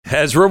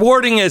As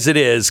rewarding as it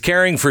is,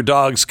 caring for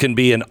dogs can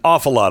be an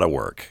awful lot of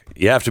work.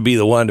 You have to be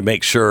the one to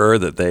make sure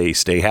that they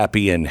stay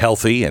happy and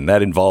healthy, and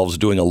that involves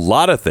doing a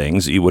lot of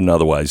things that you wouldn't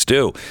otherwise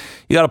do.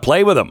 You got to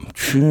play with them.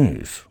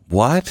 Jeez.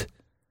 What?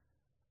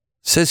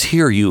 Says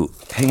here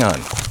hang on.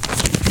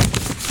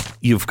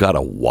 You've got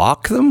to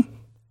walk them?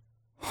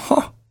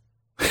 Huh.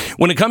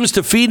 When it comes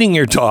to feeding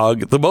your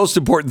dog, the most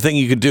important thing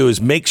you can do is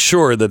make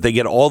sure that they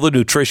get all the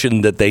nutrition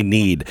that they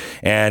need.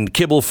 And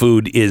kibble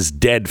food is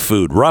dead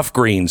food. Rough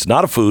Greens,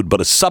 not a food, but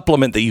a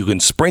supplement that you can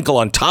sprinkle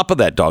on top of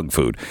that dog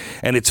food.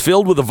 And it's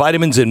filled with the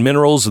vitamins and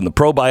minerals and the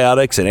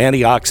probiotics and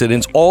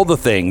antioxidants, all the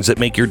things that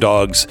make your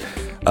dogs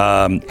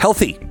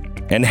healthy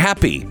and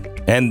happy.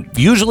 And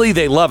usually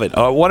they love it.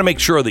 I want to make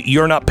sure that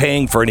you're not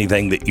paying for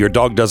anything that your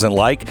dog doesn't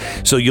like.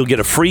 So you'll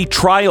get a free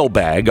trial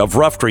bag of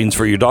Rough Greens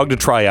for your dog to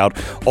try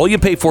out. All you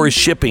pay for is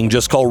shipping.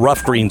 Just call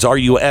Rough Greens,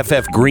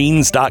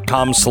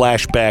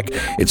 ruffgreens.com/Beck.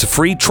 It's a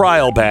free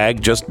trial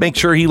bag. Just make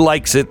sure he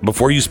likes it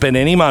before you spend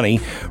any money.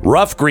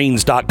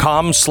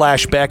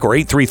 Ruffgreens.com/Beck or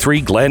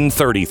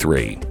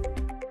 833-GLEN-33.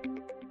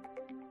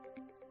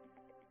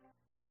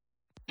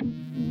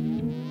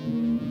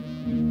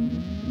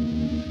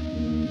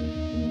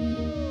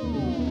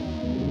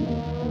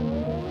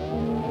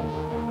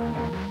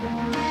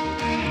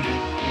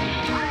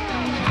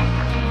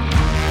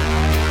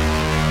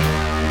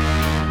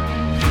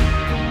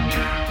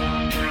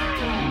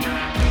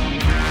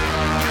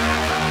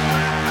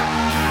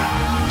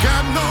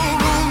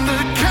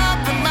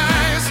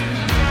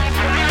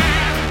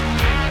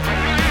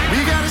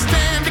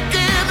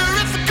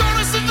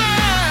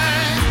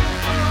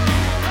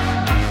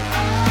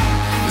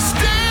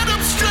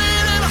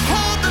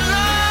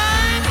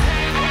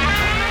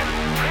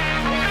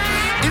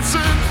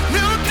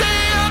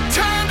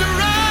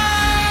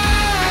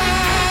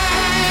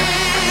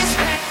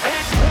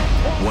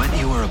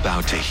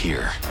 To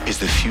hear is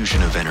the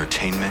fusion of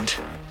entertainment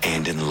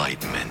and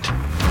enlightenment.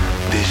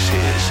 This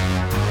is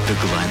the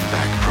Glenn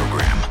Beck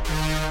Program.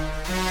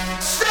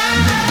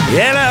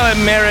 Hello,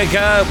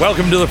 America.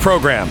 Welcome to the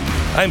program.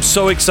 I'm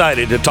so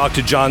excited to talk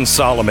to John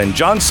Solomon.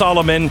 John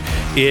Solomon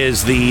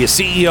is the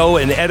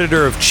CEO and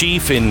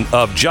editor-in-chief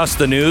of Just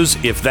the News.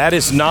 If that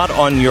is not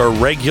on your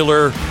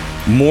regular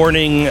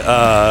morning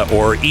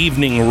or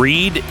evening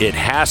read, it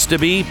has to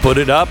be. Put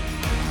it up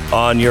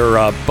on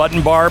your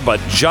button bar. But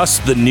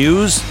Just the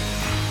News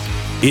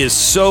is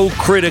so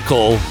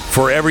critical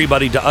for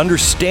everybody to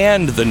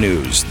understand the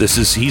news.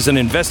 He's an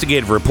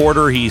investigative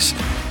reporter. He's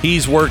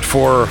worked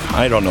for,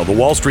 I don't know, the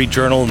Wall Street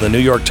Journal and the New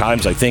York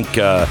Times, I think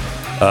the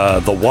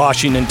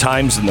Washington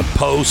Times and the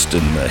Post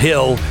and the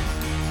Hill.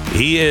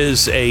 He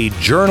is a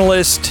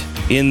journalist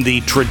in the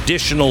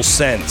traditional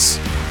sense,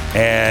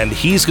 and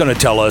he's going to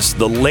tell us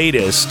the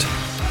latest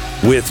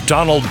with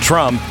Donald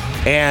Trump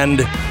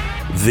and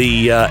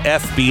the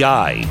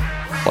FBI.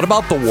 What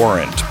about the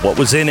warrant? What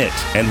was in it?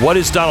 And what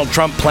is Donald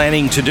Trump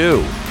planning to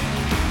do?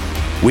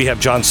 We have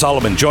John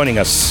Solomon joining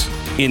us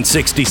in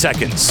 60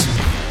 seconds.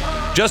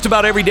 Just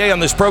about every day on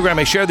this program,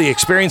 I share the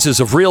experiences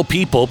of real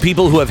people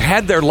who have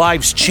had their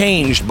lives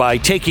changed by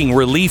taking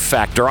Relief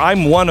Factor.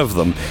 I'm one of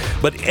them.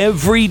 But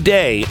every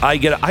day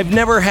I've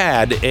never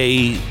had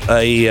a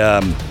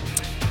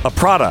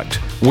product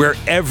where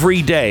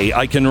every day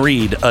I can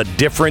read a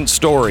different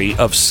story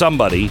of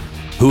somebody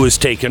who has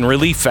taken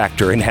Relief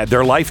Factor and had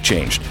their life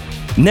changed.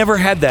 Never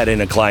had that in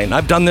a client.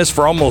 I've done this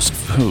for almost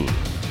 50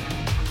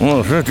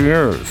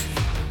 years.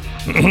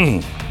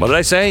 What did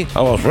I say?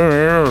 Almost 50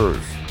 years.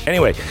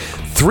 Anyway,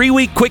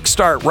 3-week quick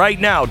start right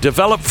now.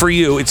 Developed for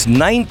you. It's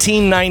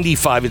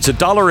 $19.95. It's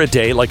 $1 a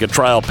day, like a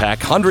trial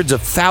pack. Hundreds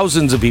of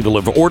thousands of people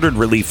have ordered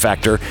Relief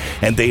Factor,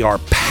 and they are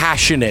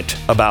passionate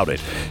about it.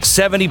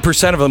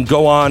 70% of them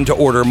go on to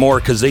order more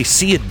because they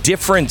see a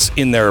difference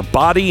in their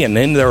body and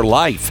in their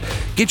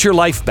life. Get your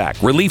life back.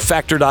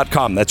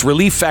 ReliefFactor.com. That's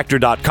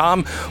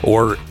ReliefFactor.com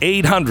or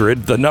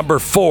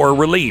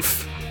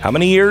 800-4-RELIEF. How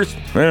many years?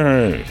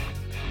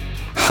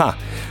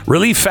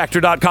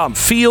 ReliefFactor.com.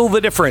 Feel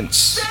the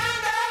difference.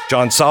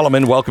 John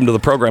Solomon, welcome to the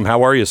program.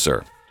 How are you,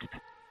 sir?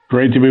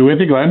 Great to be with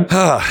you, Glenn.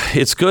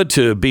 It's good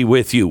to be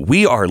with you.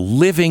 We are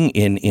living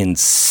in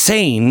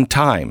insane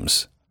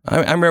times. I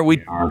remember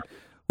we've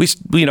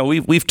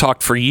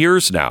talked for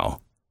years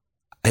now.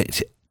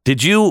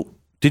 Did you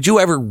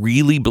ever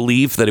really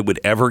believe that it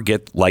would ever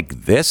get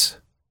like this?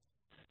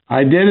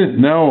 I didn't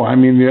know. I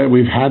mean,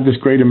 we've had this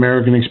great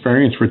American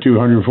experience for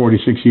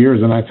 246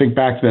 years. And I think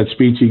back to that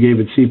speech you gave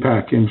at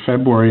CPAC in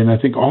February. And I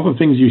think all the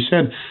things you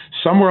said,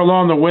 somewhere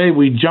along the way,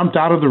 we jumped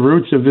out of the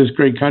roots of this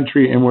great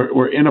country. And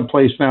we're in a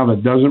place now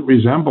that doesn't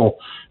resemble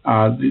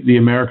the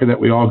America that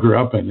we all grew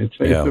up in. It's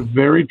a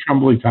very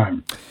troubling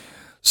time.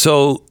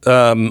 So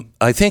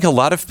I think a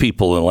lot of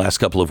people in the last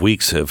couple of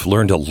weeks have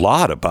learned a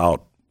lot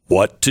about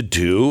what to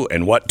do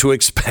and what to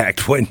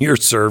expect when you're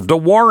served a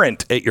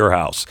warrant at your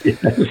house. Yes.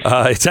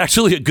 It's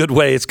actually a good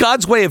way. It's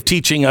God's way of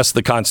teaching us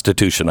the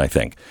Constitution, I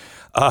think.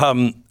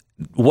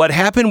 What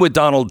happened with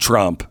Donald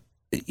Trump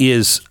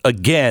is,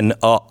 again,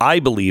 I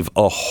believe,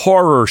 a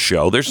horror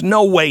show. There's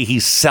no way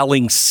he's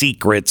selling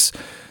secrets,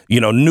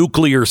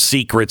 nuclear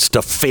secrets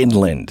to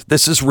Finland.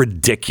 This is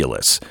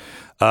ridiculous.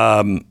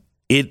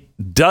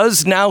 It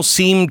does now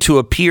seem to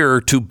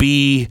appear to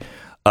be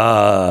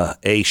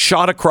a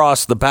shot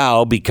across the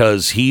bow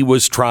because he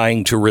was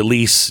trying to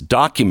release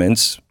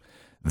documents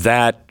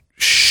that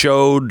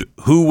showed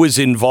who was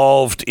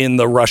involved in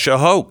the Russia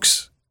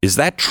hoax. Is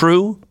that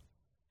true?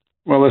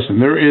 Well, listen,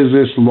 there is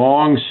this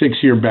long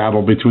 6-year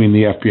battle between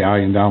the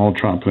FBI and Donald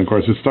Trump. And of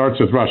course, it starts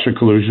with Russia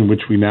collusion,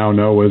 which we now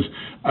know was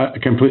a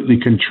completely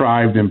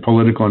contrived and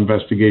political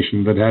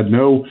investigation that had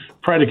no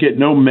predicate,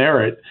 no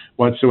merit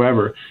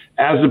whatsoever.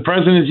 As the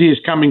presidency is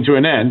coming to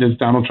an end, as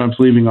Donald Trump's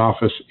leaving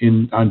office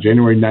on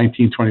January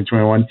 19,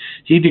 2021,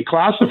 he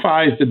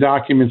declassifies the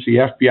documents the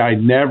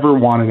FBI never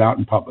wanted out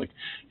in public.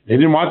 They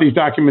didn't want these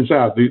documents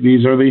out.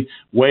 These are the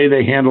way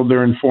they handled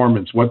their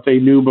informants, what they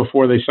knew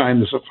before they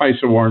signed the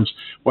FISA warrants,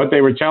 what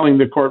they were telling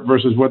the court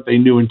versus what they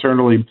knew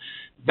internally.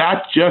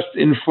 That just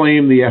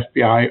inflamed the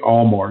FBI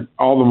all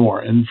the more.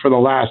 And for the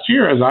last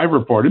year, as I've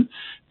reported,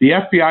 the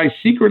FBI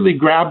secretly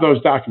grabbed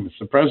those documents.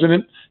 The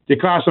president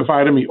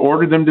declassified them. He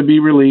ordered them to be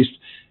released.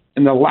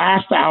 In the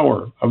last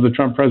hour of the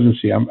Trump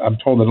presidency, I'm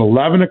told at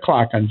 11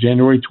 o'clock on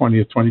January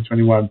 20th,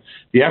 2021,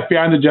 the FBI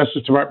and the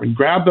Justice Department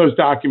grabbed those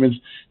documents.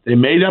 They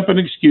made up an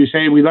excuse.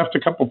 Hey, we left a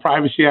couple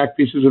Privacy Act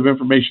pieces of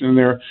information in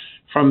there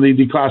from the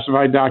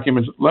declassified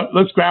documents.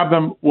 Let's grab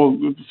them.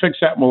 We'll fix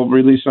that and we'll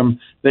release them.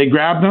 They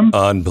grabbed them.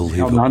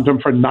 Unbelievable. Held on to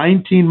them for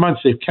 19 months.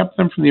 They've kept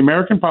them from the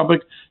American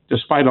public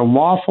despite a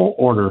lawful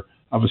order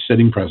of a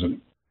sitting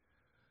president.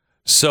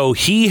 So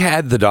he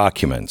had the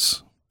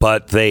documents,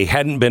 but they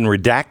hadn't been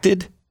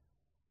redacted?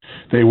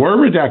 They were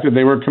redacted.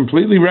 They were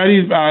completely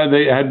ready.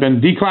 They had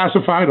been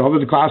declassified, all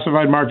the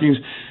declassified markings.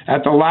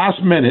 At the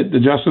last minute, the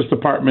Justice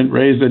Department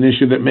raised an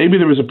issue that maybe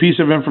there was a piece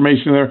of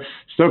information there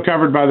still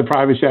covered by the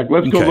Privacy Act.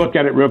 Let's go look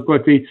at it real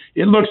quickly.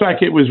 It looks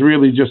like it was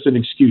really just an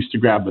excuse to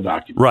grab the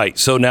document. Right.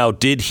 So now,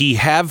 did he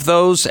have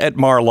those at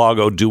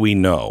Mar-a-Lago? Do we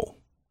know?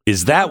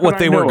 Is that what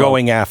they were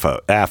going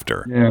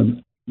after? Yeah.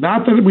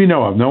 Not that we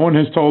know of. No one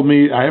has told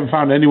me. I haven't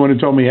found anyone who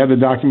told me he had the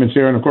documents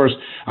here. And of course,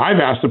 I've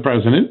asked the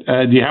president,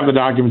 do you have the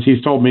documents?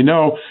 He's told me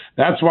no.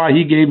 That's why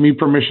he gave me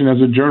permission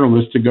as a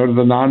journalist to go to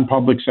the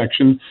non-public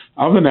section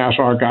of the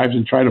National Archives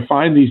and try to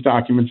find these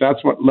documents.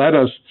 That's what led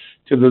us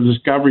to the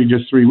discovery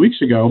just 3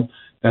 weeks ago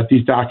that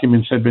these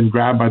documents had been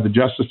grabbed by the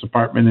Justice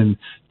Department and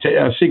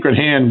a secret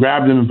hand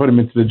grabbed them and put them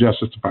into the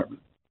Justice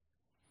Department.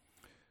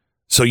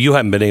 So you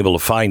haven't been able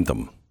to find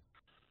them?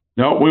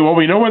 No,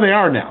 we know where they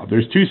are now.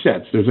 There's two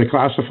sets. There's a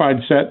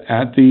classified set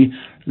at the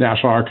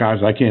National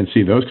Archives. I can't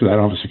see those because I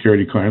don't have a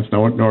security clearance,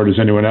 nor does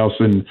anyone else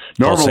in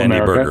normal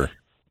America. Burger.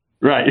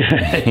 Right.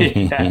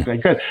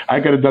 Exactly. I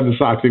could have done the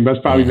sock thing. That's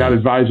probably not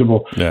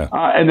advisable. Yeah.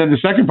 And then the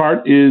second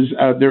part is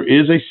there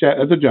is a set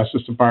at the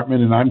Justice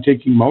Department, and I'm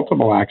taking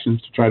multiple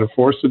actions to try to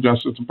force the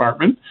Justice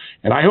Department.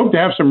 And I hope to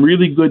have some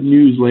really good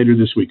news later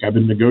this week. I've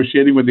been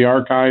negotiating with the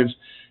archives.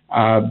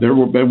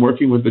 They've been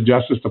working with the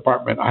Justice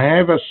Department. I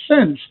have a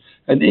sense,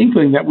 an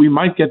inkling that we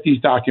might get these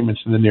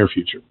documents in the near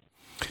future.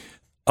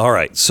 All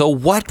right. So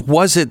what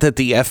was it that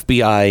the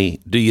FBI,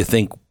 do you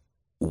think,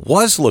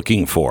 was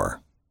looking for?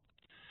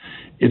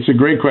 It's a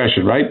great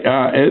question, right?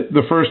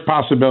 The first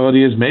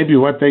possibility is maybe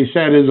what they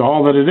said is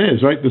all that it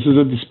is, right? This is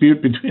a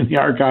dispute between the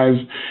archives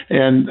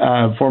and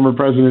former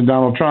President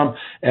Donald Trump,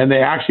 and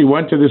they actually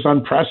went to this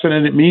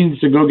unprecedented means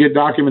to go get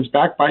documents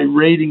back by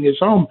raiding his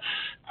home.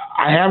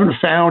 I haven't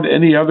found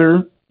any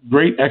other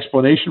great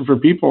explanation for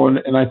people,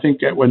 and I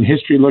think that when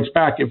history looks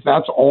back, if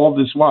that's all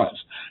this was,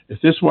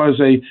 if this was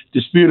a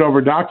dispute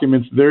over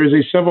documents, there is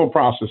a civil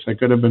process that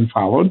could have been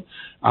followed,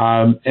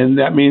 and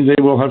that means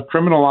they will have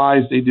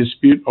criminalized a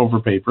dispute over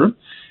paper,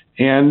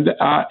 and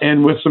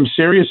with some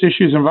serious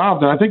issues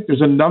involved. And I think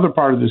there's another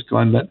part of this,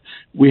 Glenn, that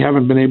we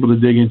haven't been able to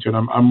dig into,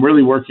 and I'm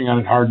really working on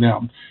it hard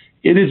now.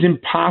 It is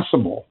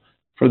impossible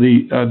for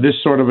this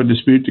sort of a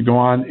dispute to go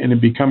on and it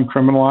become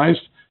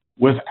criminalized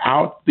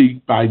without the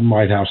Biden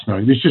White House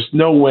knowing. There's just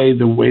no way,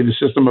 the way the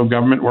system of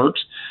government works.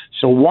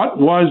 So what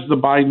was the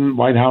Biden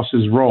White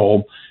House's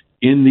role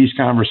in these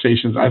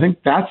conversations? I think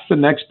that's the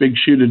next big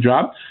shoe to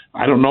drop.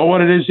 I don't know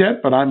what it is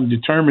yet, but I'm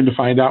determined to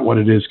find out what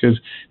it is, because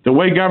the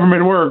way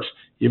government works,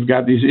 you've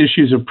got these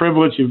issues of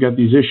privilege, you've got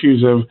these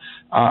issues of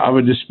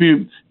a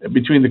dispute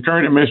between the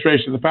current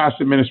administration and the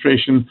past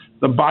administration.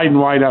 The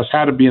Biden White House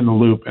had to be in the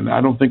loop, and I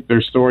don't think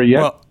their story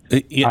yet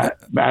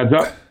adds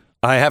up.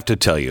 I have to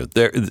tell you,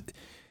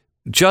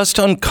 just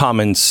on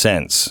common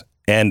sense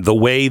and the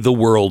way the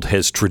world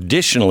has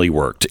traditionally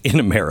worked in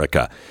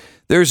America,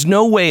 there's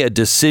no way a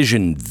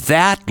decision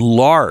that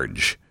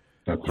large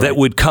that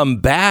would come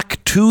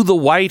back to the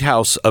White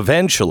House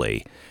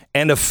eventually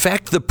and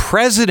affect the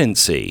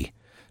presidency,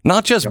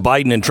 not just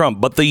Biden and Trump,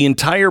 but the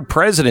entire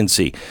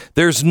presidency.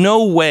 There's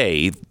no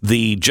way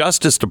the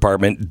Justice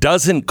Department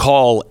doesn't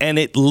call and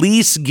at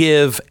least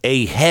give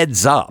a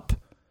heads up.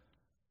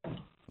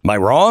 Am I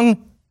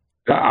wrong?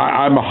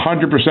 I'm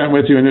 100%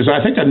 with you. And there's,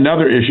 I think,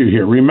 another issue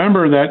here.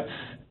 Remember that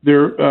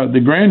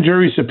The grand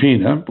jury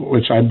subpoena,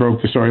 which I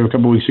broke the story a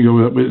couple of weeks ago,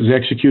 was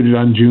executed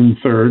on June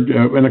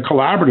 3rd in a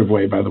collaborative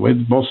way, by the way.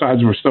 Both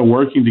sides were still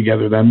working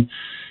together then.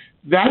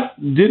 That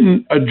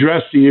didn't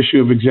address the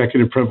issue of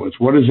executive privilege.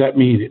 What does that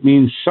mean? It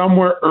means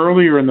somewhere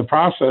earlier in the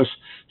process,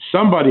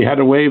 somebody had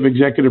to waive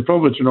executive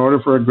privilege in order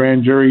for a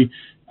grand jury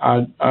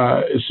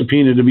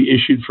subpoena to be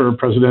issued for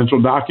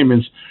presidential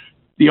documents.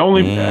 The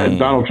only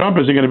Donald Trump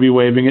isn't going to be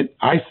waiving it.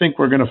 I think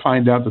we're going to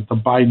find out that the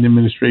Biden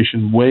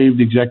administration waived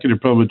executive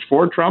privilege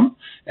for Trump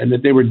and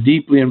that they were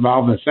deeply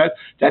involved in this.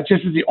 That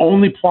just is the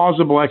only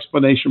plausible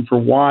explanation for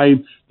why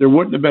there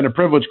wouldn't have been a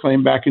privilege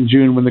claim back in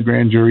June when the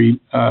grand jury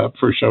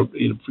first showed,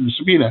 for the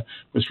subpoena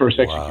was first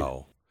executed.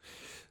 Wow.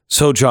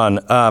 So, John,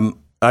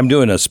 I'm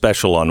doing a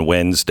special on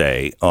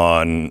Wednesday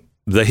on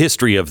the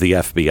history of the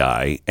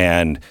FBI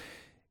and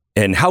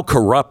how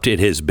corrupt it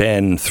has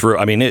been through.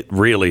 I mean, it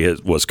really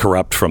was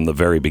corrupt from the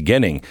very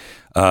beginning.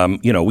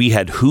 We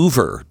had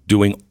Hoover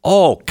doing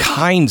all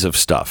kinds of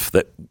stuff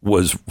that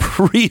was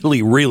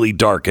really, really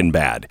dark and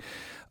bad.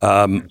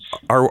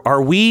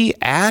 Are we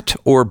at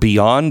or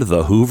beyond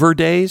the Hoover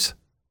days?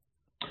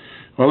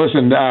 Well,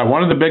 listen,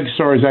 one of the big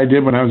stories I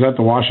did when I was at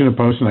the Washington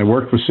Post and I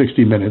worked with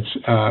 60 Minutes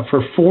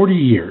for 40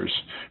 years.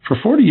 For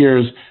 40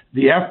 years,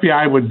 the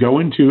FBI would go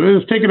into,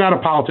 let's take it out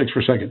of politics for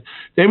a second.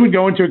 They would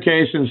go into a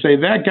case and say,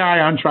 that guy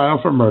on trial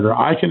for murder,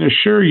 I can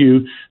assure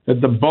you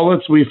that the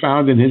bullets we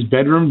found in his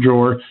bedroom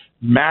drawer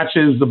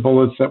matches the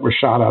bullets that were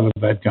shot out of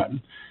that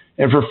gun.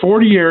 And for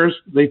 40 years,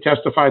 they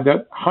testified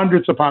that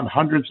hundreds upon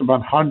hundreds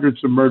upon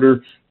hundreds of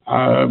murder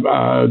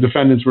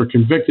defendants were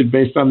convicted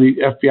based on the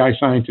FBI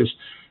scientists.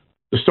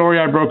 The story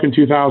I broke in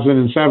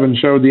 2007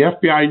 showed the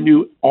FBI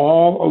knew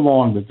all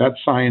along that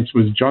science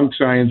was junk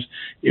science.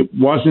 It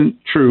wasn't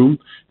true,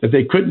 that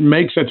they couldn't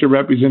make such a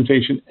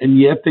representation, and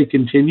yet they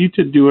continued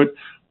to do it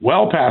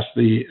well past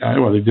they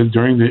did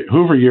during the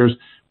Hoover years,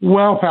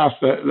 well past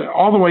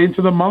all the way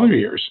into the Mueller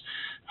years.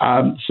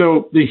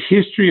 So the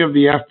history of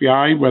the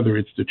FBI, whether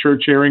it's the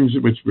church hearings,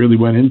 which really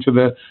went into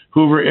the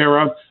Hoover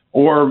era,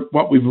 or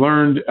what we've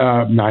learned,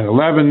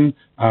 9/11,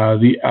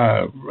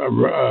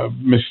 the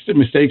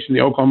mistakes in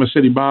the Oklahoma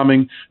City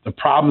bombing, the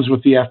problems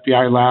with the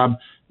FBI lab.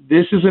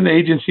 This is an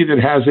agency that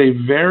has a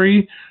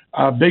very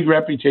big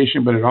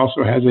reputation, but it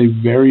also has a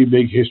very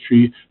big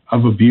history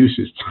of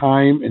abuses,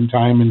 time and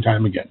time and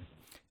time again.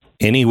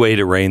 Any way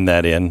to rein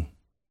that in?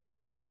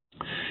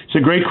 It's a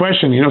great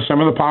question.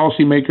 Some of the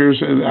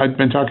policymakers I've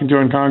been talking to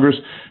in Congress,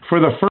 for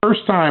the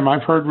first time,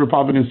 I've heard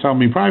Republicans tell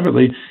me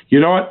privately, you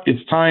know what,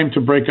 it's time to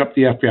break up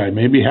the FBI.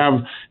 Maybe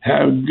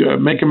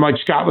make them like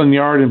Scotland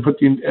Yard and put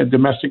the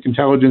domestic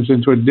intelligence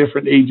into a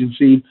different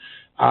agency.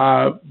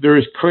 There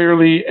is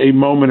clearly a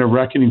moment of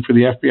reckoning for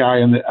the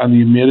FBI on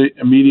the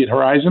immediate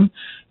horizon.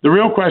 The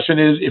real question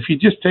is, if you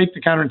just take the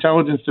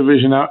counterintelligence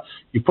division out,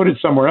 you put it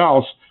somewhere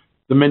else,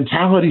 the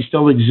mentality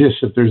still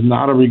exists if there's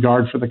not a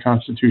regard for the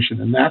Constitution.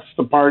 And that's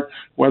the part,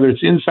 whether it's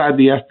inside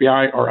the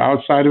FBI or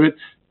outside of it,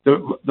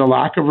 the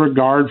lack of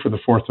regard for the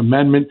Fourth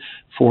Amendment,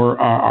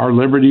 for our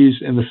liberties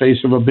in the face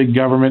of a big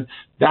government,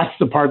 that's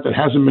the part that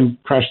hasn't been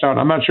crashed out.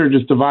 I'm not sure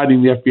just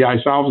dividing the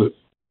FBI solves it.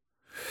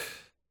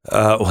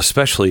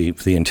 Especially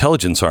the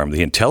intelligence arm.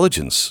 The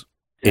intelligence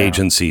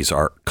agencies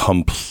are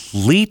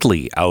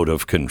completely out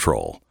of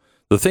control.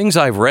 The things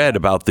I've read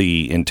about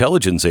the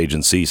intelligence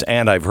agencies,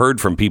 and I've heard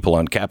from people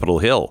on Capitol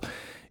Hill,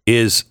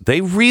 is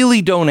they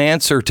really don't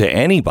answer to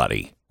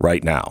anybody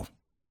right now.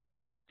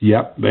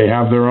 Yep, they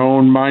have their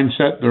own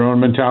mindset, their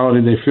own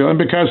mentality, they feel. And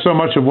because so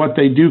much of what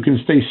they do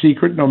can stay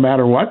secret no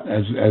matter what,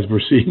 as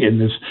we're seeing in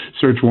this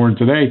search warrant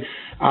today,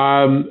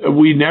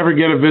 we never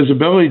get a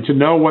visibility to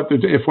know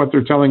if what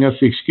they're telling us,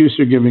 the excuse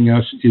they're giving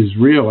us, is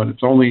real. And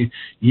it's only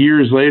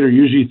years later,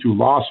 usually through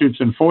lawsuits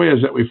and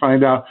FOIAs, that we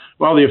find out,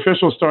 well, the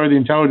official story of the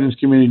intelligence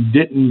community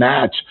didn't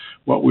match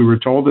what we were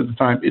told at the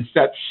time. It's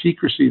that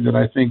secrecy that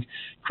I think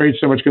creates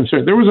so much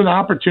concern. There was an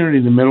opportunity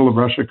in the middle of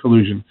Russia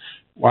collusion,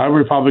 while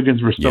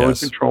Republicans were still in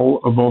control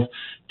of both,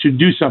 to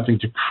do something,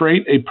 to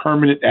create a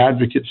permanent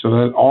advocate so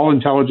that all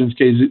intelligence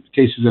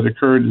cases that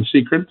occurred in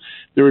secret,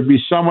 there would be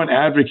someone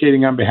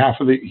advocating on behalf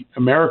of the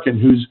American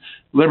whose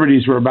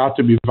liberties were about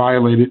to be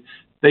violated.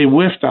 They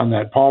whiffed on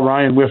that. Paul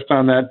Ryan whiffed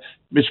on that.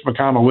 Mitch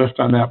McConnell whiffed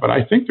on that. But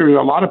I think there are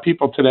a lot of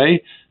people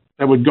today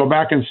that would go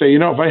back and say,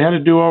 if I had a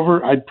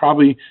do-over, I'd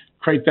probably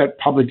create that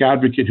public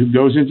advocate who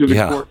goes into the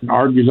court and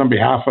argues on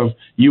behalf of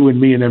you and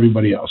me and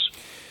everybody else.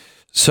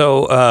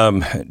 So,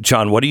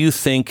 John, what do you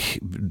think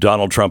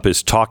Donald Trump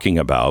is talking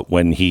about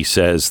when he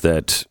says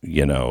that,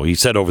 he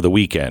said over the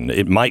weekend,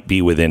 it might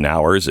be within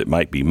hours, it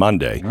might be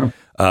Monday,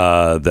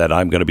 that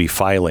I'm going to be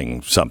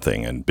filing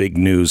something and big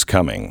news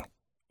coming.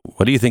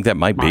 What do you think that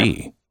might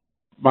be?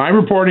 My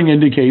reporting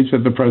indicates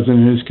that the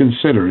president is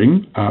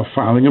considering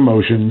filing a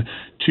motion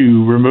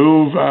to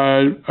remove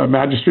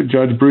Magistrate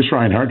Judge Bruce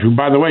Reinhart, who,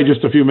 by the way,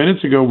 just a few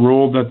minutes ago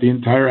ruled that the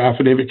entire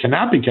affidavit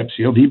cannot be kept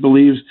sealed. He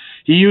believes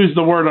he used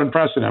the word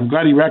unprecedented. I'm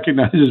glad he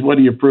recognizes what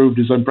he approved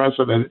is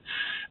unprecedented.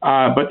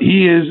 But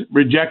he is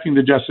rejecting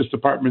the Justice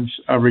Department's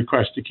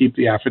request to keep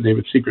the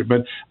affidavit secret.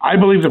 But I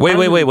believe the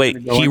Wait.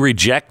 He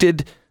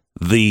rejected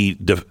the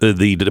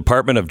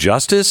Department of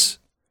Justice?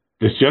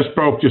 This just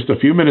broke just a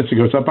few minutes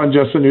ago. It's up on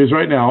Just the News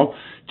right now.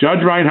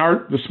 Judge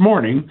Reinhart this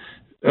morning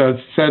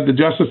said the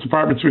Justice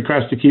Department's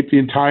request to keep the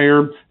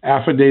entire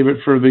affidavit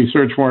for the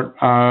search warrant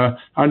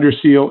under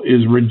seal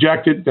is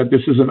rejected, that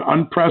this is an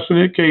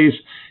unprecedented case.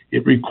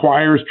 It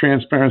requires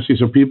transparency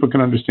so people can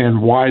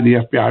understand why the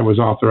FBI was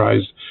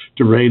authorized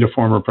to raid a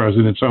former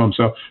president's home.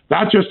 So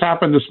that just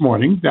happened this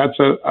morning. That's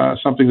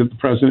something that the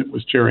president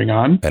was cheering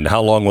on. And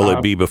how long will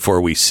it be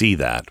before we see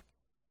that?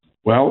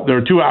 Well, there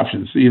are two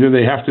options. Either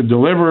they have to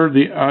deliver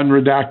the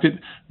unredacted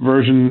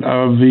version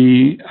of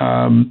the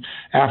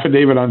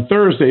affidavit on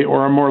Thursday,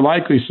 or a more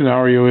likely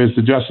scenario is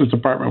the Justice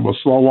Department will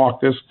slow walk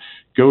this,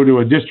 go to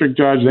a district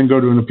judge, then go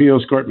to an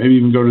appeals court, maybe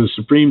even go to the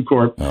Supreme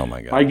Court. Oh,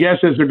 my God. My guess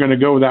is they're going to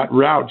go that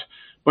route.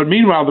 But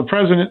meanwhile, the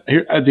president,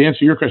 to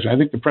answer your question, I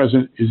think the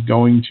president is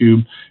going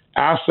to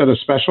ask that a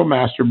special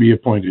master be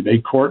appointed,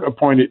 a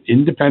court-appointed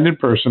independent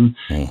person,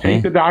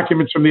 take the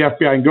documents from the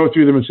FBI and go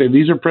through them and say,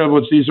 these are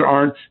privileged, these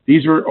aren't,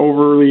 these are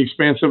overly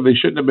expensive, they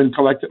shouldn't have been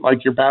collected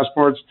like your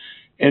passports,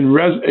 and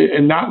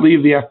not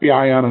leave the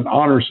FBI on an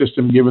honor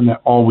system, given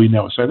that all we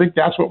know. So I think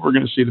that's what we're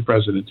going to see the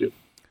president do.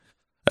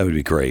 That would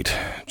be great.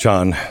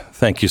 John,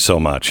 thank you so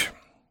much.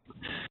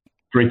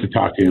 Great to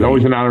talk to you. It's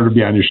always an honor to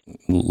be on your show.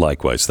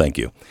 Likewise. Thank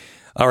you.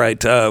 All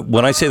right.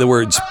 When I say the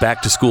words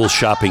back to school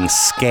shopping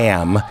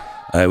scam,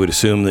 I would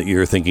assume that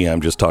you're thinking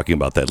I'm just talking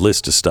about that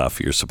list of stuff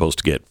you're supposed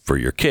to get for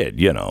your kid.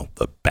 You know,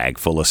 the bag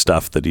full of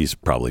stuff that he's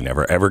probably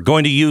never, ever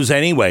going to use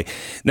anyway.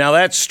 Now,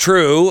 that's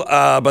true,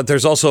 but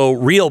there's also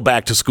real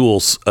back to school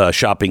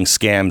shopping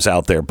scams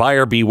out there.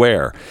 Buyer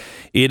beware.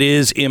 It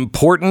is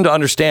important to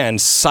understand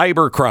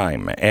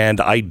cybercrime and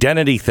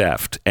identity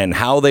theft and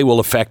how they will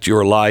affect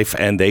your life,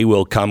 and they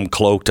will come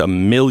cloaked a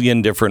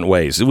million different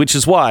ways, which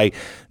is why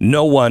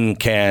no one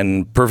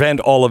can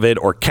prevent all of it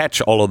or catch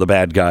all of the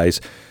bad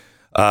guys.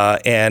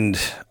 And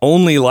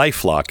only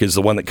LifeLock is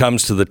the one that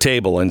comes to the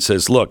table and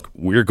says, look,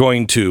 we're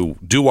going to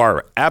do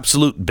our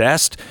absolute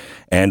best,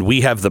 and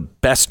we have the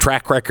best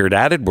track record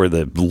at it. We're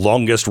the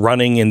longest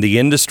running in the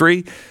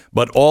industry,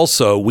 but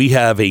also we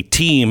have a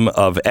team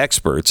of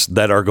experts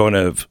that are going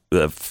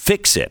to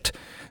fix it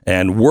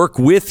and work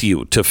with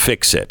you to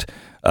fix it.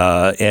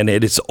 And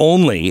it is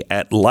only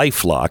at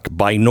LifeLock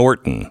by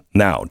Norton.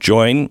 Now,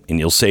 join and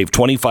you'll save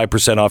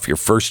 25% off your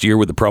first year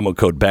with the promo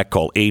code Beck.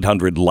 Call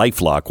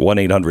 800-LIFELOCK,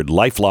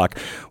 1-800-LIFELOCK,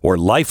 or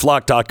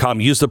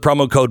lifelock.com. Use the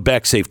promo code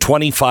Beck. Save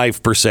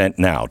 25%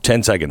 now.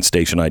 10 seconds.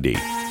 Station ID.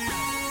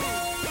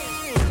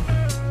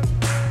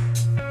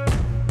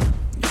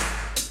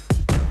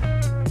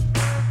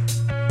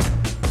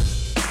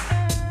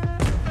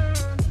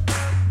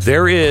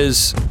 There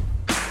is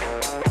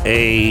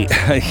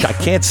I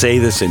can't say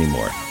this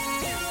anymore,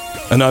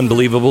 an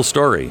unbelievable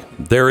story.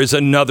 There is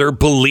another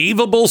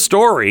believable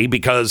story,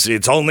 because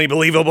it's only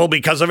believable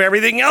because of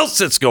everything else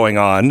that's going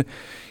on.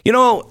 You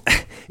know,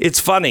 it's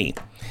funny.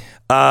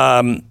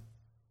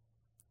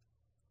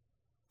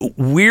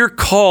 We're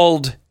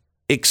called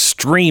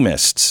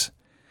extremists,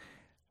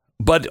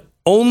 but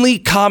only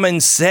common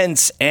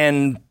sense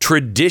and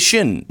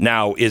tradition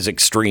now is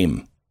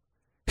extreme.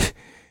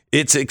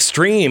 It's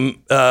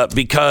extreme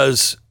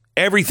because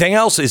everything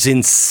else is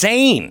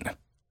insane.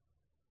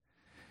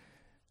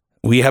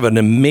 We have an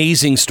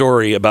amazing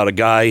story about a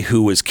guy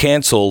who was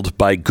canceled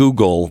by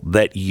Google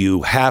that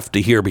you have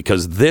to hear,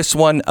 because this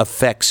one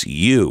affects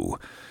you.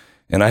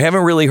 And I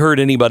haven't really heard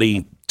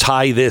anybody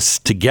tie this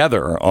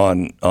together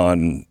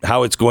on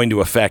how it's going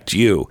to affect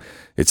you.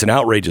 It's an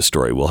outrageous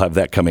story. We'll have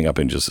that coming up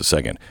in just a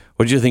second.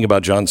 What did you think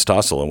about John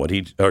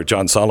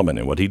Solomon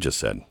and what he just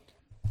said?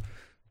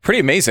 Pretty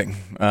amazing.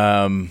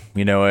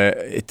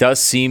 It does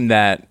seem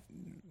that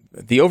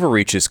the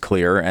overreach is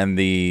clear, and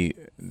the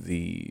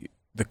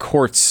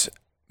courts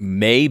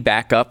may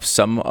back up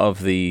some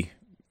of the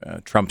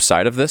Trump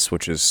side of this,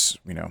 which is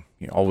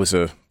always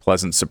a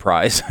pleasant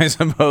surprise, I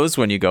suppose,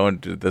 when you go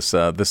into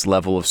this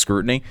level of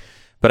scrutiny.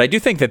 But I do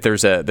think that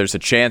there's a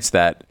chance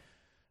that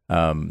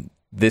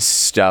this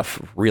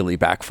stuff really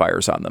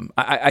backfires on them.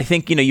 I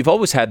think you've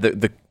always had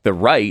the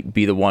right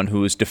be the one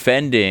who is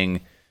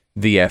defending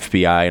the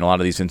FBI and a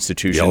lot of these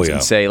institutions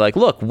and say, like,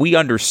 look, we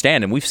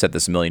understand, and we've said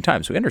this a million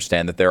times, we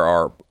understand that there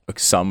are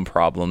some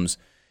problems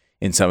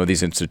in some of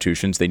these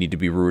institutions. They need to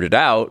be rooted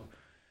out.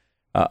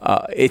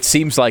 It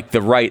seems like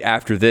the right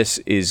after this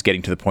is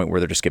getting to the point where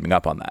they're just giving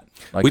up on that.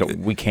 Like,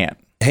 we can't.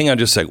 Hang on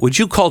just a second. Would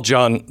you call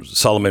John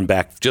Solomon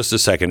back just a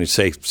second and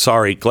say,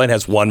 sorry, Glenn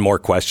has one more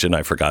question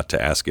I forgot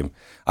to ask him.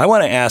 I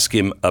want to ask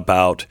him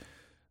about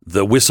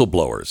the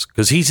whistleblowers,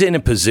 because he's in a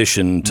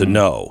position to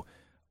know.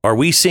 Are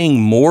we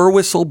seeing more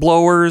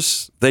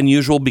whistleblowers than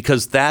usual?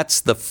 Because that's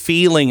the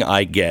feeling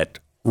I get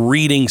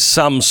reading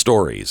some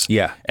stories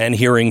and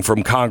hearing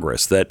from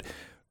Congress, that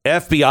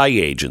FBI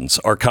agents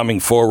are coming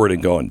forward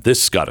and going,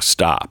 this has got to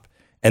stop.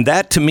 And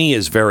that to me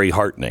is very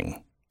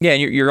heartening. Yeah,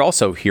 and you're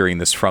also hearing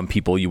this from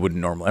people you wouldn't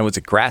normally. Was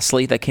it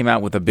Grassley that came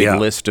out with a big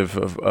list of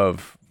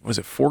was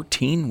it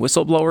 14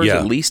 whistleblowers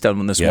at least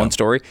on this one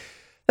story?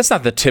 That's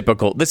not the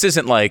typical. This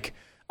isn't like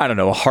I don't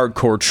know, a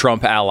hardcore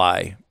Trump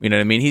ally. You know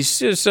what I mean? He's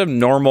just a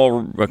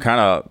normal kind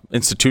of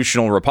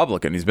institutional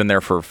Republican. He's been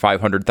there for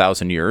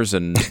 500,000 years,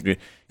 and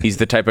he's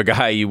the type of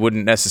guy you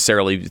wouldn't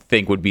necessarily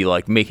think would be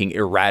like making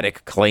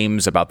erratic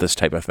claims about this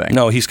type of thing.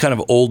 No, he's kind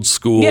of old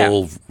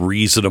school,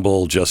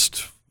 reasonable,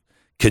 just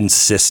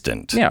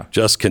consistent. Yeah.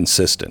 Just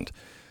consistent.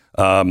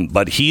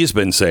 But he's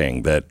been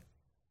saying that,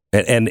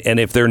 and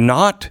if they're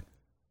not,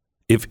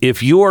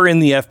 if you are in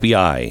the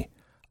FBI,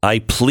 I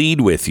plead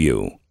with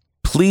you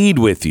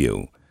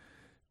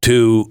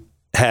to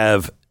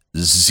have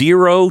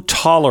zero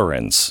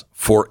tolerance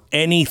for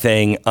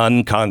anything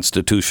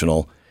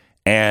unconstitutional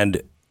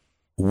and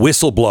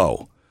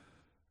whistleblow.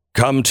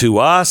 Come to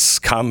us,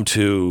 come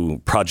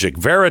to Project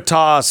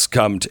Veritas,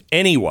 come to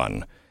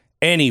anyone,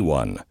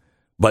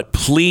 but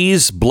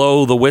please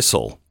blow the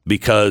whistle,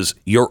 because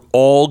you're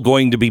all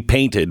going to be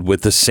painted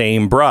with the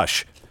same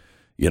brush.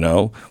 You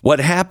know, what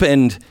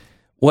happened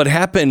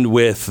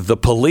with the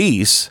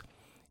police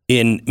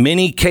in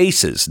many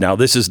cases, now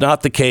this is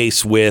not the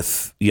case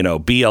with,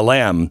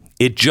 BLM,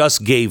 it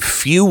just gave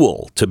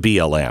fuel to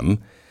BLM,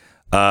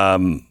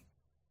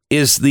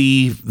 is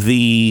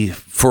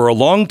for a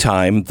long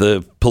time,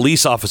 the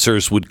police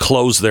officers would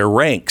close their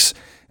ranks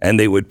and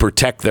they would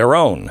protect their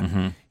own.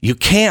 Mm-hmm. You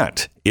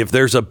can't. If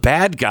there's a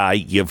bad guy,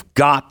 you've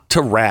got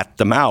to rat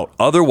them out.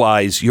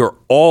 Otherwise, you're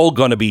all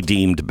going to be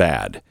deemed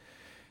bad.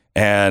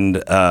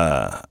 And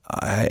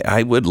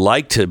I would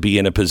like to be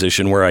in a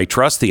position where I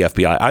trust the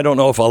FBI. I don't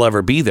know if I'll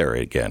ever be there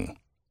again. I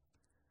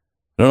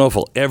don't know if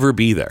I'll ever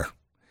be there.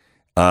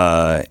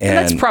 And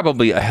that's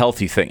probably a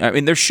healthy thing. I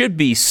mean, there should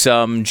be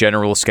some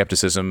general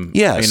skepticism.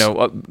 Yes.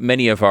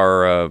 Many of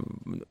our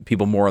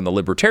people more on the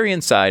libertarian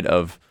side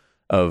of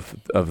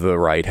the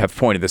right have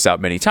pointed this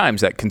out many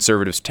times, that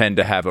conservatives tend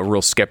to have a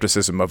real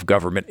skepticism of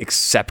government,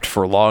 except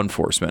for law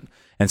enforcement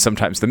and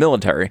sometimes the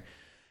military.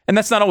 And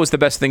that's not always the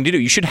best thing to do.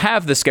 You should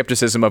have the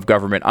skepticism of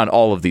government on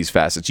all of these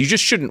facets. You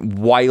just shouldn't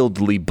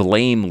wildly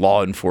blame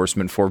law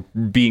enforcement for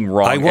being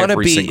wrong every single time. I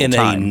want to be in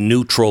a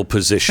neutral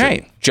position.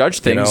 Right.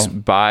 Judge things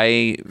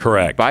by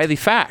the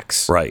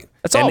facts. Right.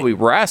 That's all we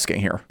were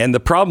asking here. And the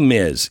problem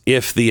is,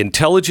 if the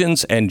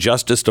Intelligence and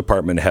Justice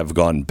Department have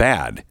gone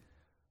bad,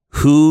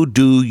 who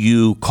do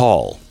you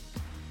call?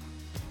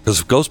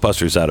 Because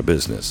Ghostbusters out of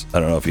business.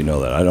 I don't know if you know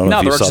that. I don't know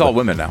if you saw they're just all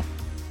women now.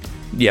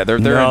 Yeah, they're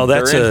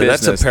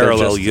that's a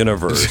parallel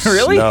universe.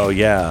 Really? No,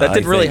 yeah. That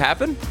didn't really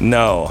happen?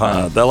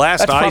 No. The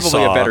last I saw,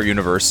 probably a better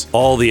universe.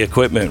 All the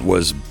equipment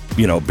was,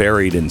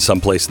 buried in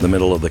some place in the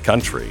middle of the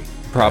country.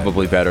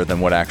 Probably better than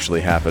what actually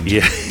happened.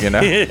 Yeah.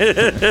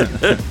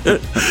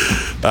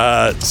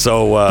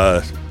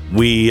 So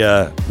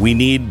we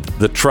need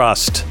the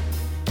trust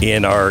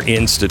in our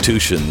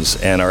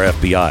institutions and our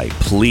FBI.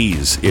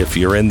 Please, if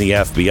you're in the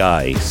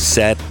FBI,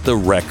 set the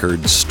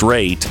record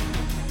straight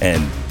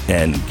and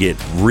get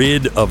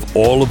rid of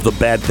all of the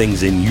bad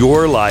things in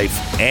your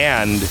life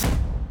and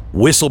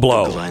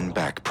whistleblow. The Glenn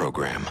Beck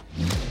Program.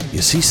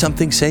 You see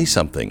something, say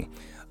something.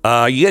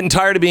 You getting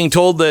tired of being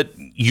told that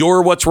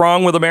you're what's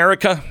wrong with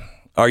America?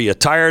 Are you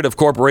tired of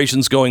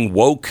corporations going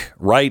woke,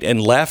 right and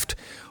left?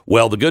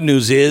 Well, the good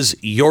news is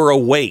you're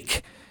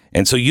awake.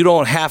 And so you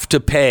don't have to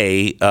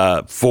pay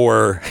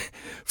for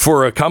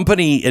a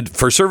company,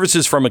 for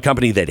services from a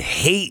company that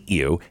hate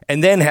you,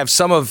 and then have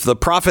some of the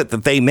profit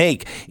that they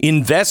make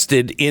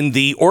invested in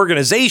the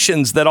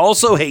organizations that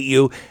also hate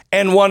you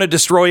and want to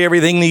destroy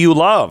everything that you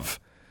love.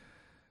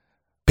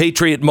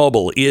 Patriot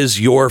Mobile is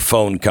your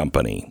phone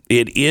company.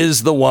 It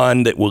is the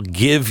one that will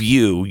give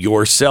you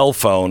your cell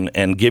phone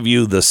and give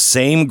you the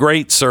same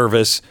great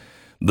service,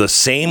 the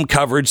same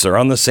coverage. They're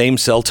on the same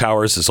cell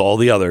towers as all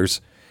the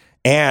others,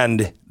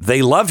 and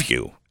they love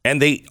you. And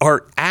they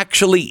are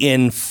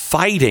actually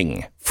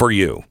fighting for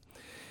you.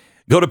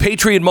 Go to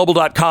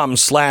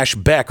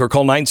patriotmobile.com/Beck or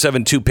call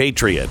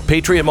 972-PATRIOT.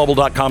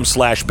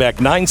 Patriotmobile.com/Beck,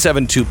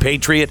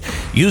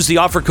 972-PATRIOT. Use the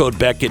offer code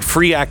Beck. Get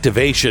free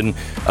activation.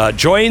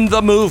 Join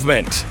the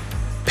movement.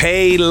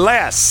 Pay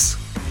less.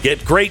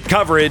 Get great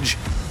coverage.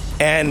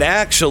 And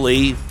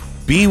actually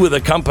be with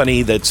a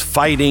company that's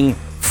fighting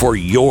for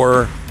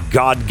your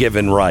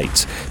God-given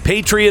rights.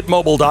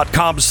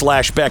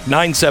 Patriotmobile.com/Beck,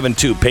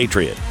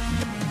 972-PATRIOT.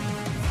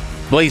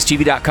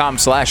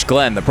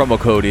 BlazeTV.com/Glenn. The promo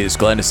code is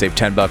Glenn to save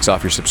 $10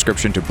 off your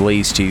subscription to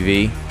Blaze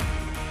TV.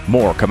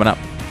 More coming up.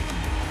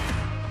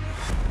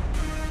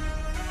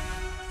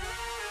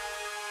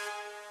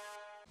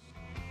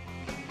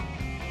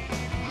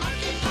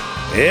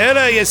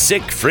 Hello, you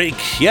sick freak.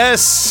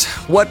 Yes,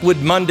 what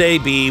would Monday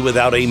be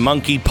without a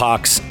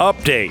monkeypox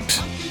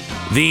update?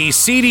 The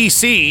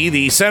CDC,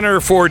 the Center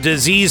for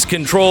Disease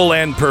Control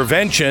and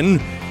Prevention,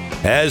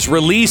 has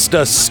released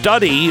a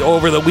study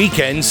over the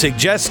weekend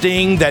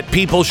suggesting that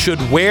people should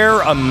wear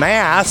a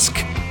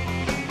mask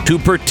to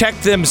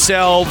protect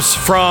themselves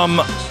from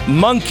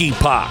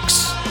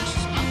monkeypox.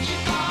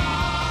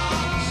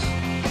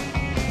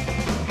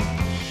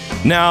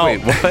 Now,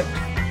 wait, what?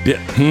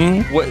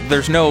 What?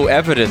 There's no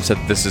evidence that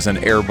this is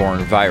an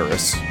airborne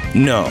virus.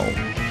 No.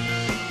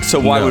 So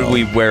why would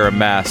we wear a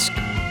mask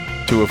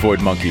to avoid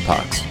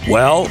monkeypox?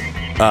 Well,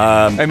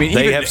 I mean,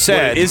 they have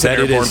said it is that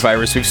an airborne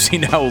virus. We've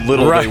seen how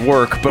little they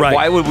work, but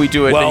why would we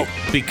do it? Well,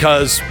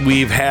 because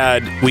we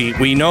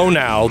know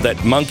now that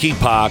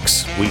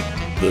monkeypox,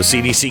 the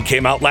CDC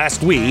came out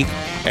last week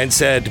and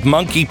said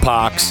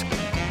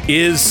monkeypox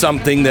is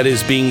something that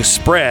is being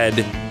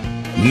spread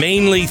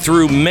mainly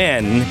through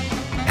men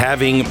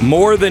having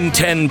more than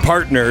 10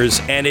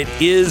 partners, and it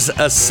is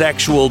a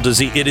sexual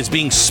disease. It is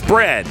being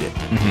spread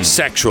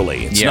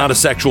sexually. It's not a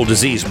sexual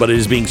disease, but it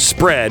is being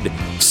spread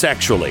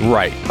sexually.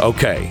 Right.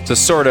 Okay. It's a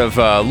sort of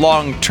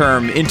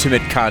long-term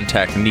intimate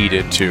contact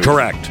needed to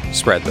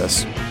spread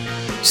this.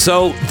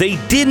 So they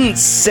didn't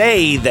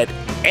say that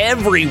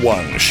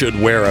everyone should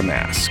wear a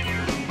mask.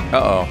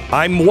 Uh-oh.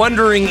 I'm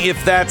wondering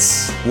if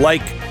that's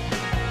like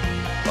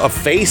a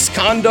face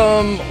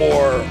condom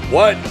or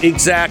what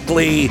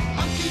exactly.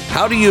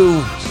 How do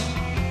you...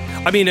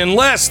 I mean,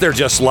 unless they're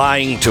just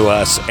lying to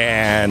us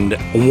and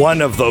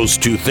one of those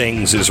two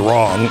things is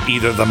wrong,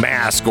 either the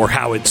mask or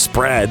how it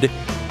spread,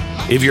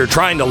 if you're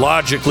trying to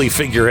logically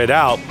figure it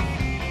out,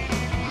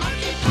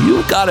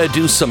 you gotta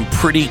do some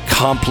pretty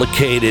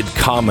complicated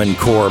Common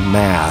Core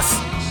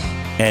math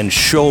and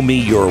show me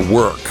your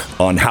work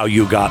on how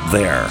you got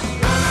there.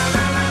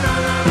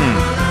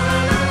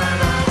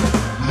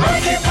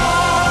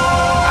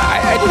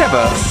 I did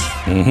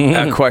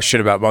have a question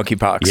about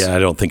monkeypox. Yeah, I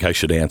don't think I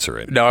should answer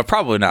it. No,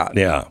 probably not.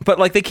 Yeah. But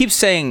like they keep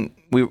saying,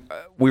 we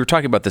were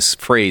talking about this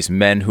phrase,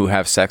 men who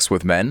have sex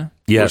with men,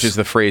 which is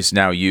the phrase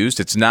now used.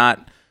 It's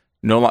not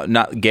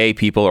gay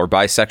people or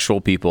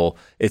bisexual people.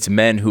 It's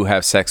men who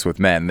have sex with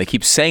men. They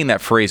keep saying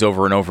that phrase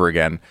over and over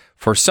again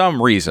for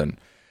some reason.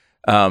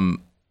 Well,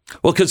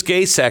 because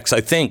gay sex,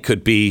 I think,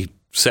 could be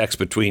sex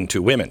between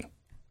two women.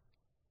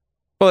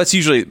 Well, that's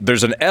usually,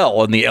 there's an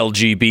L in the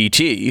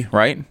LGBT,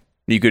 right?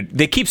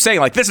 They keep saying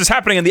like this is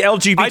happening in the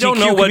LGBTQ community. I don't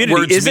know what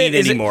words mean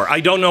anymore.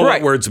 I don't know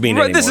what words mean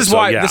anymore. This is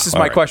this is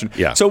my question.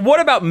 Yeah. So what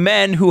about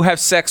men who have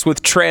sex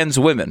with trans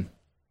women?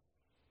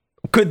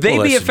 Could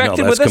they be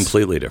affected with this? That's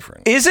completely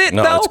different. Is it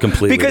no, though? It's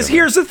completely because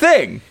different. Here's the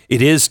thing.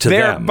 It is to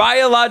They're them.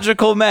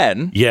 biological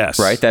men. Yes.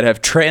 Right. That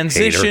have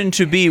transitioned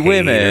to be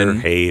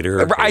women.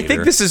 Hater. I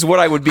think this is what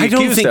I would be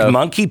accused of. I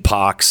don't think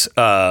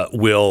monkeypox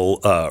will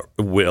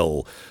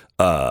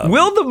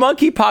the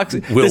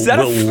monkeypox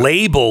will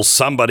label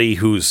somebody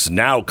who's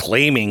now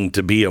claiming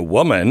to be a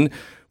woman?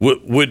 Would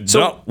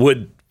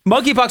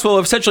monkeypox will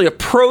essentially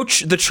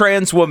approach the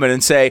trans woman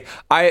and say,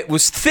 "I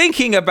was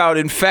thinking about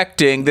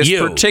infecting this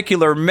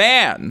particular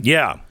man."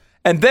 Yeah.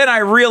 And then I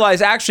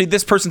realize actually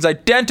this person's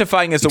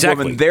identifying as a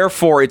woman,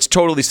 therefore it's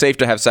totally safe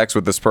to have sex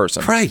with this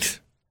person. Right.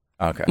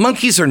 Okay.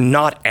 Monkeys are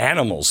not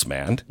animals,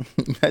 man.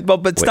 Well,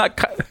 but it's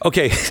not.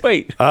 Okay.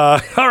 Wait. All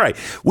right.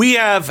 We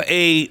have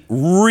a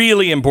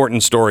really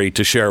important story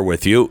to share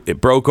with you.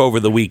 It broke over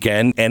the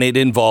weekend, and it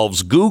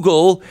involves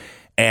Google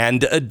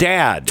and a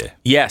dad.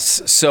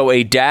 Yes. So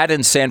a dad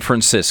in San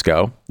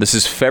Francisco. This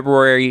is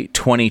February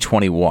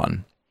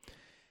 2021.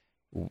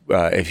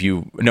 If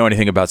you know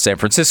anything about San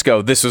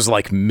Francisco, this was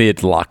like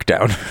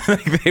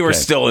mid-lockdown. They were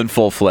still in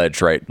full-fledged,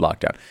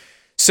 lockdown.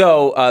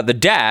 So the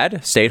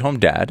dad, stay-at-home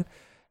dad,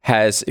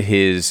 has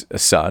his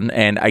son,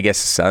 and I guess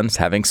his son's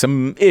having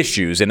some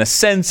issues in a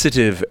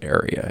sensitive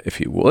area, if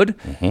you would,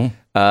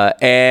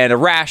 and a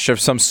rash of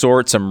some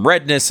sort, some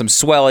redness, some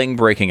swelling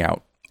breaking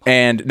out.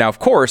 And now, of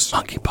course,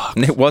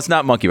 monkeypox. It was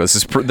not monkeypox. This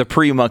is the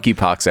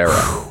pre-monkeypox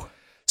era.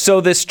 So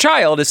this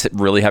child is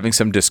really having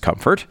some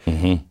discomfort.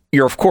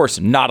 You're, of course,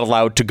 not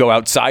allowed to go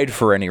outside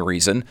for any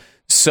reason.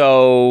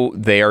 So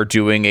they are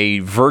doing a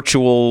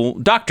virtual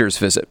doctor's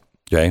visit.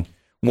 Okay.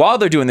 While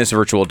they're doing this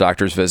virtual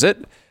doctor's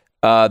visit,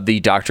 the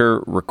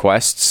doctor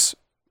requests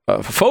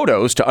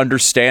photos to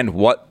understand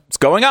what's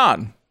going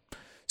on.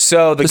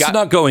 So this is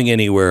not going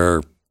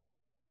anywhere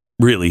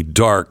really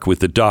dark with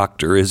the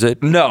doctor, is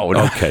it? No.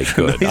 Okay,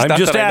 good. I'm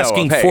just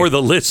asking for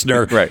the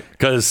listener. Right.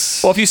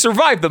 Because... Well, if you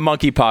survived the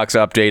monkeypox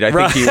update, I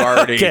think you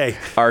already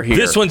are here.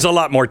 This one's a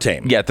lot more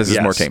tame. Yeah, this is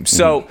more tame.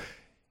 So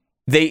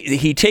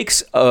he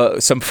takes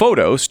some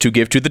photos to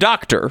give to the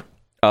doctor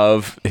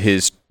of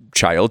his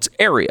child's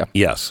area.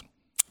 Yes.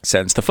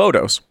 Sends the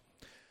photos.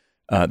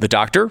 The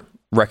doctor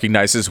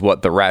recognizes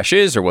what the rash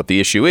is or what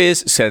the issue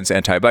is, sends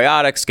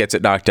antibiotics, gets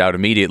it knocked out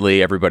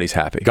immediately. Everybody's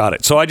happy. Got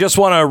it. So I just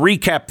want to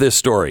recap this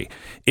story.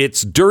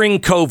 It's during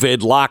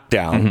COVID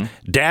lockdown.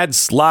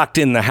 Dad's locked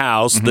in the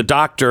house. The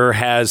doctor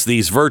has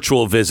these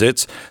virtual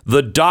visits.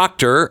 The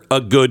doctor,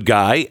 a good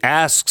guy,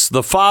 asks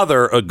the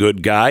father, a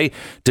good guy,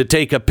 to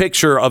take a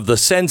picture of the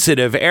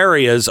sensitive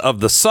areas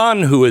of the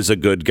son, who is a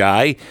good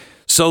guy,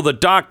 so the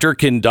doctor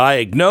can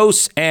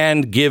diagnose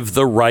and give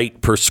the right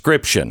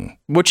prescription.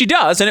 Which he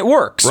does, and it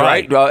works,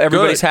 right?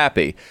 Everybody's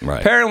happy. Right.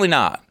 Apparently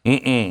not.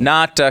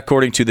 Not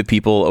according to the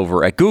people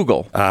over at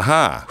Google,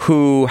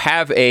 who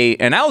have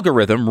an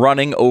algorithm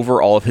running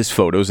over all of his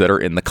photos that are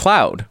in the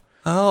cloud.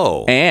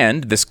 Oh.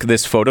 And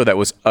this photo that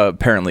was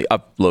apparently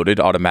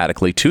uploaded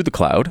automatically to the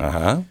cloud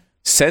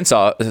sets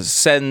off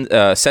some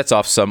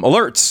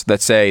alerts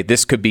that say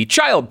this could be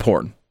child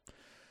porn.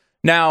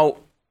 Now,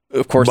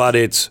 of course... But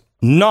it's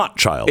not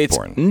child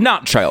porn. It's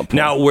not child porn.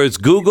 Now, was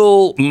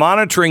Google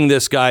monitoring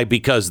this guy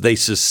because they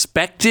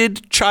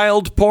suspected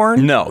child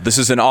porn? No, this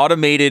is an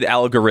automated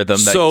algorithm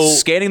that's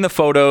scanning the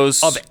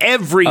photos of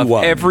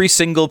everyone, of every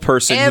single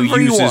person who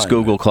uses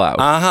Google Cloud.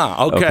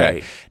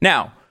 Okay.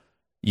 Now,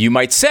 you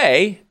might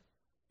say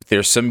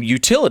there's some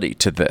utility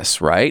to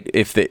this, right?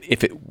 If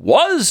it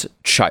was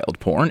child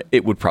porn,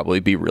 it would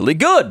probably be really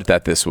good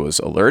that this was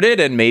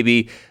alerted, and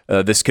maybe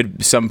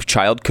some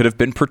child could have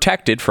been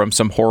protected from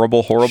some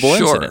horrible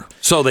incident.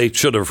 So they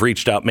should have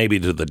reached out maybe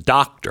to the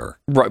doctor,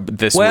 right?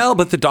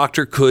 But the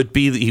doctor could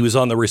be he was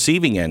on the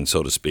receiving end,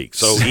 so to speak.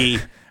 So he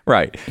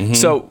right. Mm-hmm.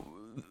 So.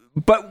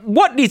 But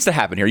what needs to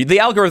happen here? The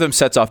algorithm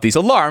sets off these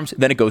alarms,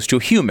 then it goes to a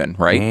human,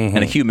 right? Mm-hmm.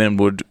 And a human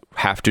would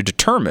have to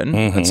determine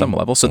at some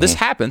level. So this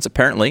happens,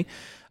 apparently.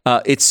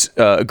 It's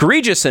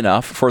egregious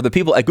enough for the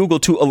people at Google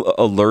to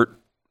alert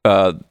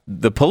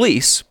the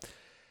police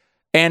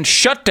and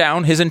shut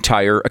down his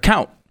entire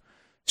account,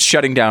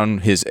 shutting down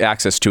his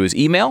access to his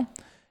email,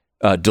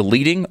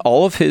 deleting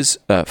all of his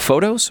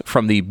photos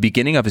from the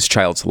beginning of his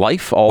child's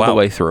life all the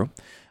way through,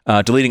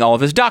 deleting all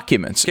of his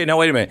documents. Okay, now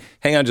wait a minute.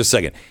 Hang on just a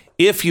second.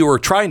 If you were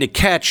trying to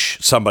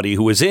catch somebody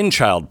who is in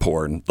child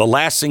porn, the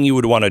last thing you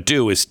would want to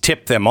do is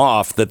tip them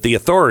off that the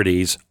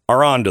authorities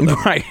are onto them.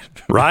 Right.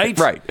 Right?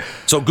 Right.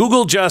 So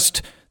Google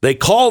they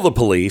call the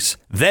police,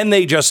 then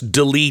they just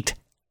delete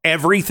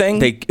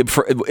everything.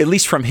 At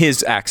least from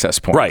his access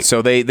point. Right.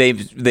 So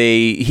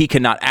he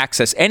cannot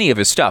access any of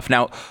his stuff.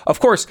 Now, of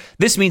course,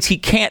 this means he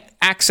can't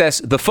access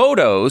the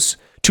photos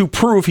to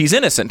prove he's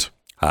innocent.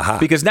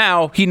 Because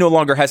now he no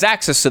longer has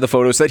access to the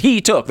photos that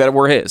he took that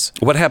were his.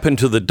 What happened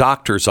to the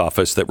doctor's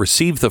office that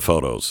received the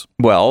photos?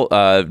 Well,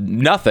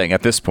 nothing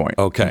at this point.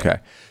 Okay.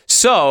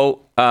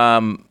 So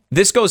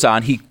this goes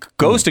on. He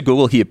goes to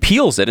Google. He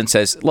appeals it and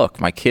says,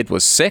 look, my kid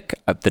was sick.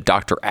 The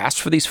doctor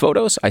asked for these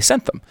photos. I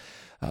sent them.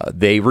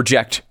 They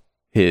reject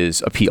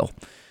his appeal.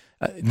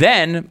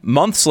 Then,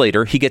 months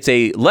later, he gets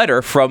a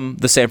letter from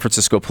the San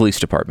Francisco Police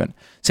Department.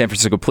 San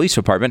Francisco Police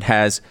Department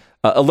has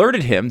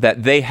alerted him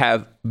that they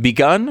have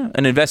begun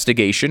an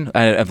investigation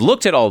and have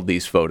looked at all of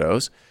these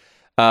photos.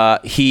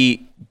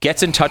 He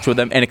gets in touch with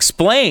them and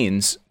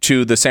explains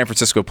to the San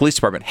Francisco Police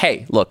Department,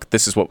 hey, look,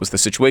 this is what was the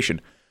situation.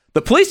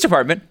 The police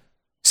department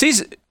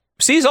sees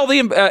all the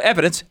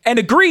evidence and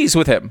agrees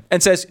with him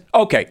and says,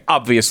 okay,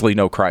 obviously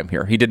no crime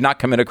here. He did not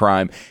commit a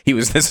crime.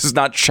 This is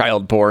not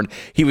child porn.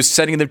 He was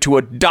sending them to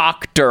a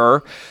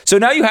doctor. So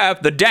now you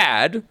have the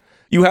dad,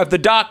 you have the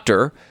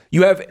doctor,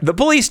 you have the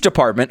police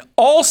department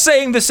all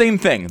saying the same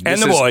thing.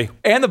 And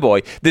the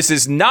boy. This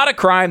is not a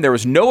crime. There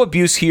was no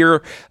abuse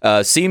here.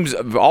 Seems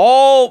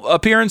all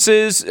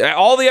appearances,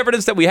 all the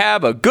evidence that we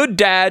have, a good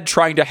dad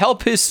trying to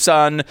help his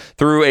son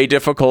through a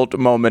difficult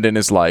moment in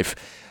his life.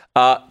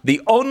 The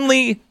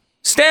only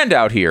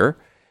standout here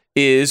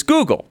is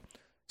Google.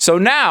 So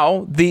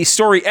now the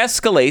story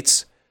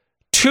escalates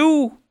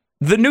to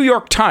the New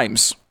York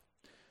Times.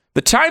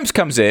 The Times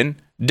comes in,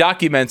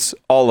 documents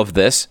all of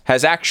this,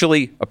 has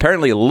actually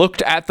apparently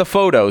looked at the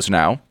photos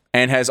now,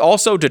 and has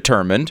also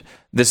determined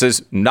this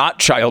is not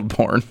child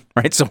porn,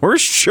 right? So we're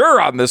sure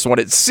on this one,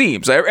 it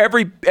seems.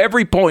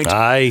 Every point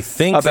I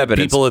think of that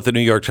evidence. People at the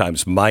New York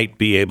Times might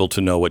be able to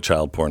know what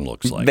child porn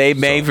looks like. They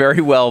may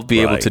very well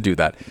be able to do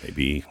that.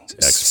 Maybe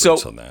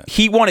experts on that.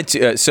 He wanted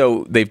to.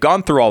 So they've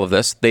gone through all of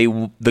this.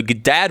 The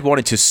dad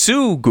wanted to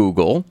sue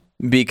Google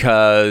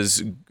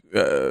because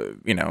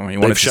he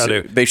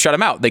wanted they shut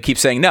him out. They keep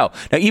saying no.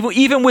 Now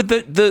even with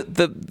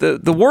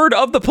the word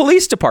of the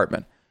police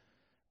department,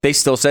 they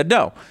still said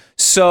no.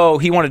 So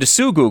he wanted to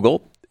sue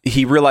Google.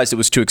 He realized it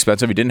was too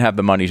expensive. He didn't have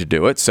the money to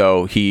do it.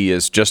 So he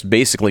is just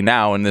basically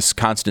now in this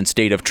constant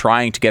state of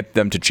trying to get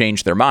them to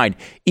change their mind.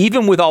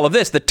 Even with all of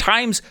this, the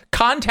Times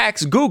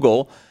contacts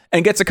Google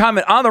and gets a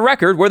comment on the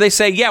record where they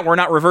say, yeah, we're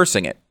not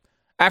reversing it.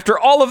 After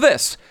all of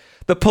this,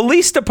 the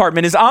police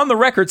department is on the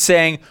record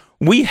saying,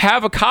 we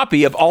have a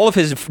copy of all of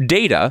his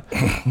data,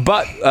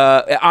 but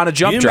on a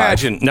jump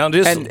drive. Now,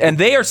 and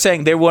they are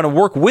saying they want to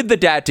work with the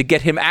dad to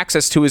get him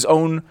access to his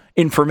own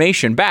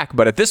information back.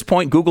 But at this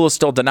point, Google is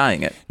still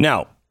denying it.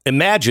 Now,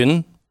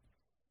 imagine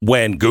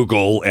when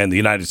Google and the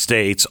United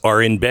States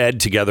are in bed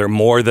together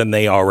more than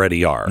they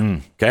already are.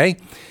 Okay?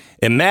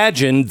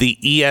 Imagine the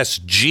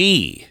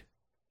ESG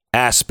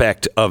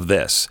aspect of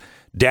this.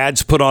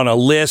 Dad's put on a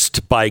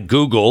list by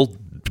Google.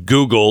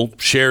 Google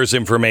shares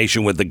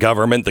information with the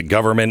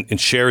government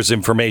shares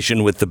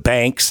information with the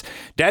banks.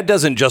 Dad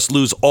doesn't just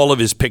lose all of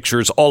his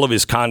pictures, all of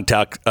his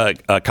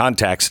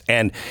contacts,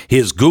 and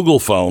his Google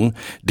phone.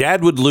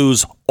 Dad would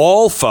lose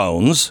all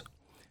phones.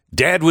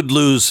 Dad would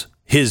lose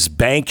his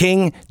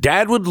banking.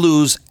 Dad would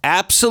lose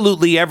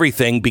absolutely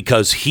everything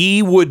because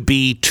he would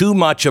be too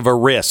much of a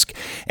risk.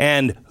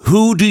 And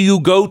who do you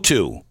go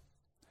to?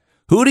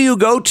 Who do you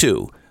go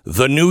to?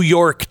 The New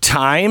York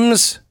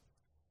Times?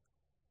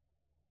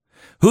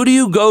 Who do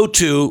you go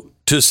to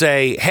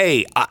say,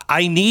 hey,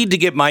 I need to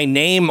get my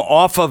name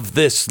off of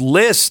this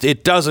list?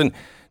 It doesn't.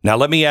 Now,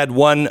 let me add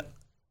one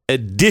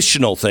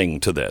additional thing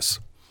to this.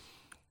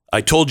 I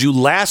told you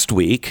last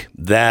week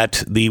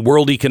that the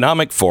World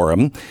Economic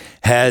Forum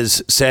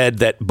has said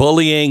that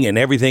bullying and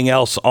everything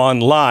else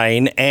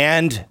online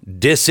and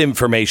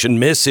disinformation,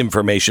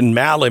 misinformation,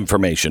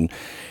 malinformation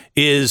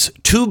is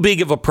too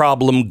big of a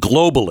problem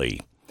globally.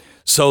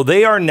 So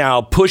they are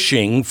now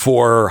pushing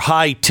for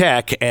high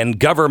tech and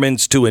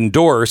governments to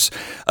endorse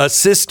a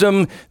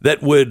system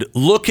that would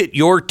look at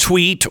your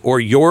tweet or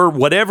your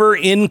whatever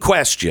in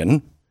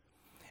question,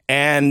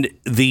 and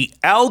the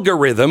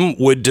algorithm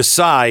would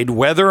decide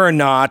whether or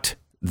not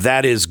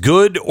that is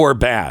good or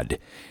bad.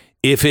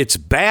 If it's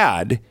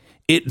bad,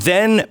 it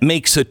then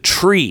makes a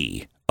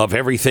tree of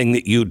everything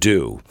that you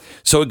do.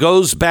 So it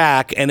goes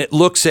back and it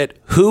looks at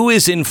who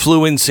is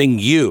influencing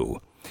you.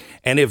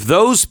 And if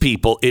those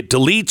people, it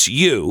deletes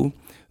you,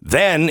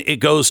 then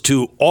it goes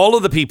to all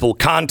of the people,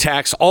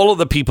 contacts, all of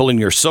the people in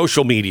your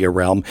social media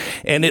realm,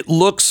 and it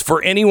looks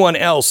for anyone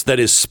else that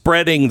is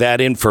spreading that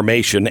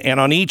information. And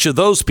on each of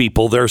those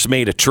people, there's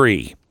made a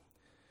tree.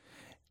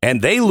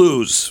 And they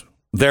lose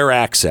their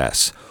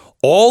access.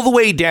 All the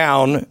way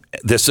down,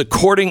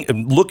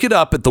 look it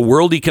up at the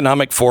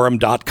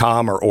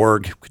worldeconomicforum.com or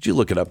org. Could you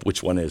look it up?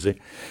 Which one is it?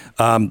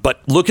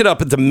 But look it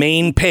up at the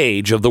main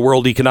page of the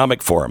World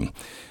Economic Forum.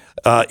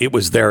 It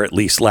was there at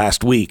least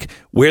last week,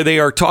 where they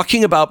are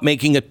talking about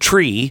making a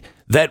tree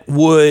that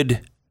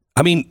would,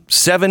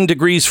 7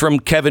 degrees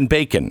from Kevin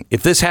Bacon.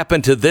 If this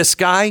happened to this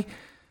guy,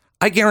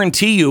 I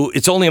guarantee you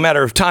it's only a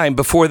matter of time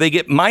before they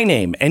get my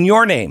name and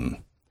your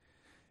name,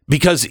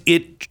 because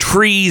it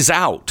trees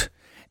out.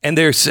 And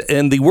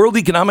the World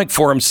Economic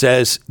Forum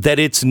says that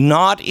it's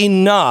not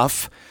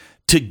enough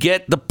to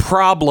get the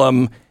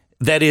problem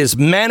that is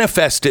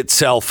manifest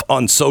itself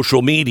on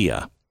social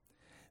media.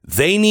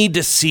 They need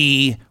to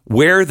see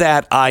where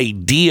that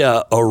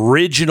idea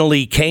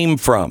originally came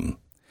from,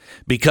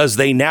 because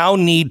they now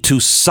need to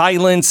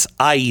silence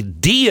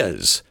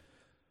ideas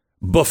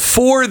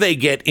before they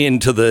get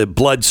into the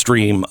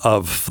bloodstream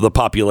of the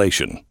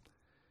population.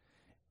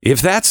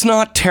 If that's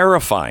not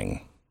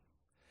terrifying,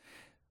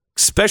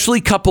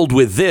 especially coupled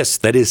with this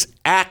that is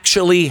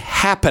actually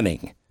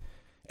happening,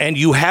 and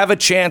you have a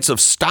chance of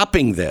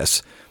stopping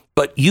this,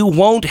 but you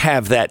won't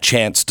have that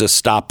chance to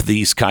stop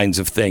these kinds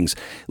of things.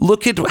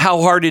 Look at how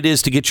hard it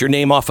is to get your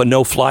name off a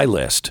no-fly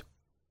list.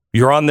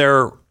 You're on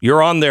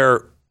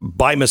there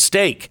by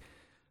mistake.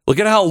 Look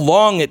at how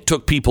long it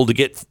took people to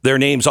get their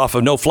names off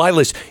a no-fly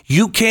list.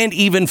 You can't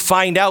even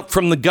find out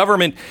from the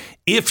government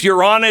if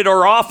you're on it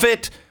or off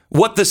it,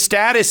 what the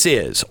status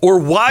is, or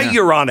why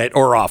you're on it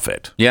or off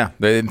it. Yeah.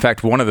 In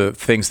fact, one of the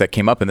things that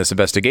came up in this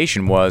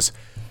investigation was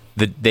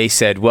that they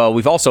said, well,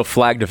 we've also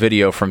flagged a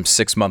video from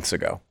 6 months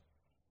ago.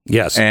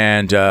 Yes.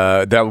 And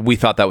that we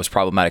thought that was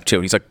problematic too.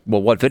 And he's like,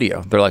 well, what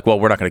video? They're like, well,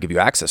 we're not going to give you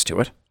access to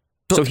it.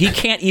 So he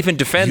can't even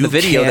defend the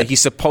video that he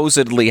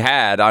supposedly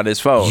had on his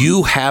phone.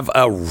 You have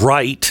a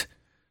right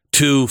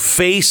to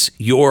face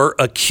your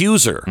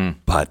accuser,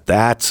 but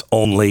that's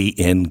only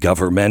in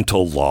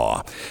governmental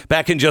law.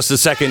 Back in just a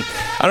second.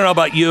 I don't know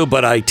about you,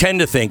 but I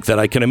tend to think that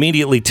I can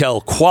immediately tell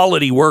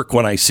quality work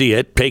when I see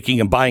it. Taking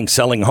and buying,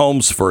 selling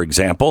homes, for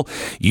example.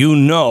 You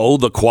know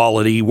the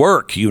quality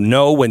work. You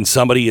know when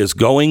somebody is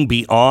going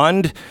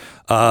beyond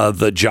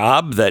the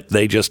job that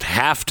they just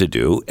have to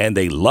do, and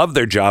they love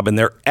their job and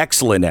they're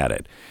excellent at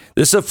it.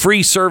 This is a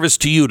free service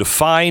to you to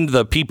find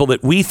the people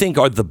that we think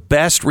are the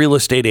best real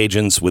estate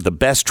agents with the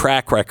best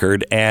track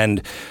record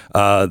and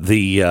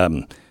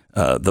the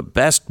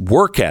best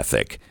work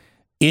ethic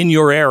in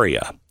your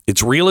area.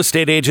 It's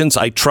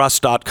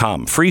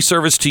realestateagentsitrust.com. Free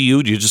service to you.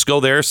 You just go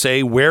there,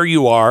 say where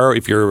you are,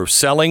 if you're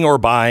selling or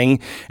buying,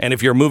 and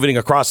if you're moving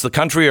across the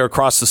country or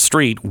across the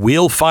street,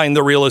 we'll find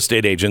the real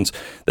estate agents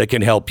that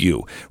can help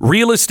you.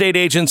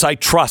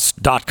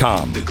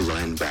 Realestateagentsitrust.com. The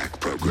Glenn Beck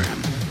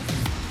Program.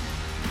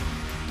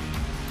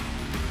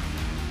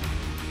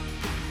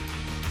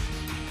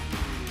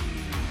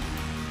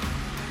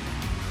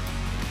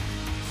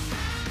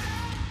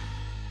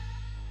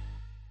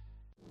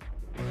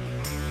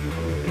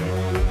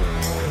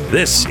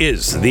 This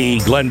is the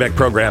Glenn Beck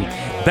Program.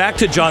 Back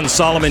to John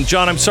Solomon.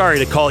 John, I'm sorry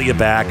to call you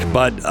back,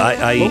 but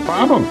No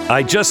problem.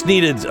 I just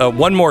needed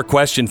one more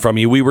question from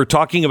you. We were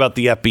talking about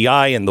the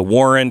FBI and the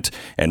warrant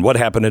and what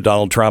happened to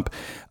Donald Trump.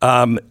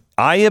 I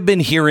have been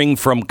hearing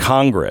from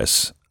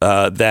Congress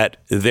that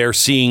they're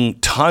seeing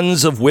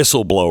tons of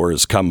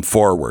whistleblowers come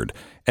forward,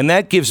 and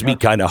that gives me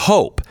kind of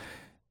hope.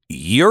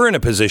 You're in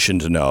a position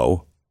to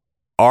know,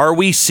 are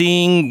we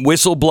seeing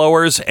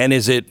whistleblowers, and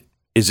is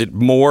it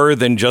more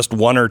than just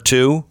one or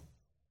two?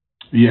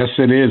 Yes,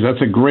 it is.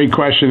 That's a great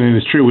question, and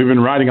it's true. We've been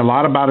writing a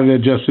lot about it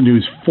at Just the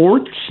News.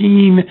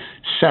 14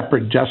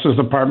 separate Justice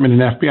Department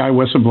and FBI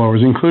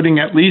whistleblowers, including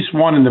at least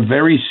one in the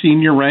very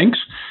senior ranks,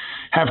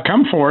 have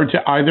come forward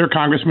to either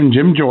Congressman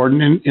Jim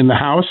Jordan in the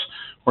House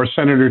or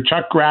Senator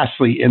Chuck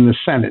Grassley in the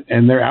Senate.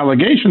 And their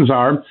allegations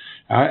are,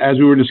 as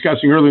we were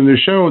discussing earlier in the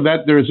show,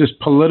 that there's this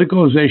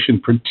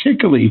politicalization,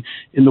 particularly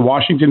in the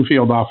Washington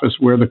field office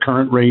where the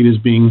current raid is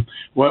being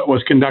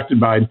was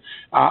conducted by,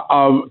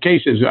 of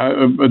cases.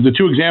 The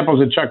two examples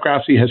that Chuck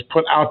Grassley has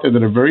put out there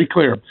that are very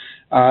clear.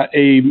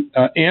 An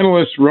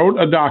analyst wrote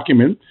a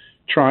document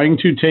trying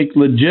to take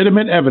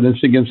legitimate evidence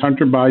against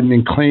Hunter Biden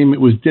and claim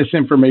it was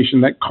disinformation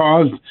that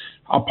caused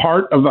a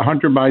part of the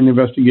Hunter Biden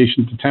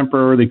investigation to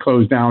temporarily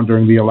close down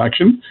during the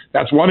election.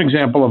 That's one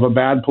example of a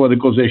bad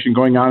politicalization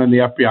going on in the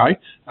FBI,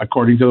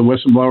 according to the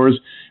whistleblowers.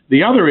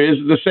 The other is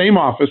the same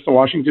office, the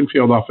Washington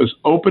field office,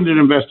 opened an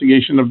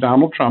investigation of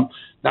Donald Trump,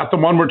 not the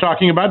one we're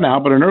talking about now,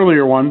 but an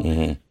earlier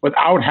one,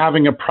 without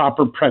having a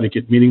proper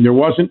predicate, meaning there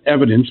wasn't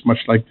evidence, much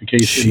like the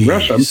case in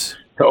Russia,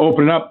 to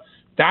open it up.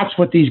 That's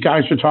what these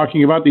guys are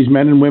talking about, these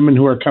men and women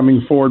who are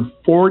coming forward,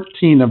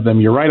 14 of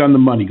them. You're right on the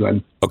money,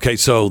 Glenn. Okay,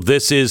 so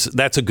that's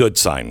a good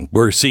sign.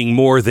 We're seeing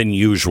more than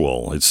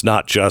usual. It's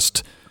not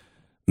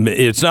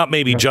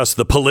maybe just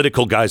the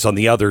political guys on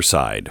the other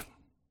side.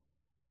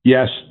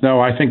 Yes,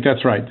 no, I think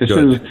that's right. This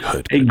is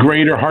a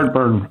greater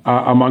heartburn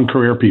among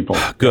career people.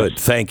 Good.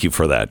 Thank you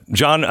for that.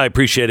 John, I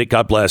appreciate it.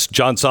 God bless.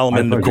 John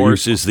Solomon, of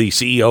course, is the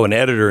CEO and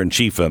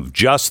editor-in-chief of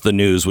Just the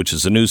News, which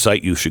is a news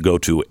site you should go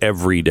to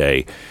every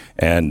day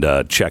and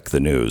check the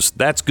news.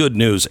 That's good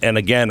news. And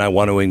again, I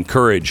want to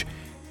encourage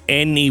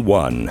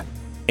anyone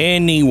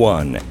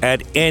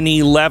at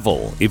any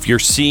level, if you're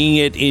seeing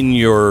it in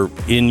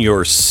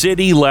your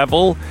city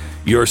level,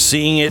 you're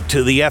seeing it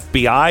to the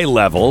FBI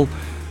level,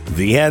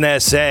 the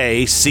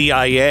NSA,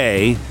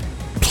 CIA,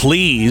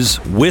 please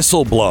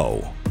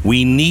whistleblow.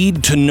 We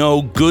need to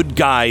know good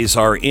guys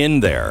are in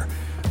there.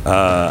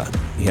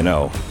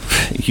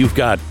 You've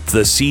got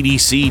the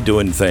CDC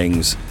doing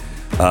things,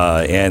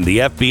 and the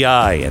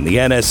FBI and the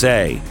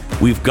NSA.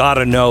 We've got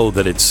to know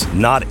that it's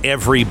not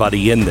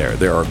everybody in there.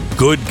 There are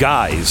good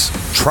guys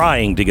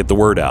trying to get the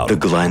word out. The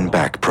Glenn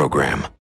Beck Program.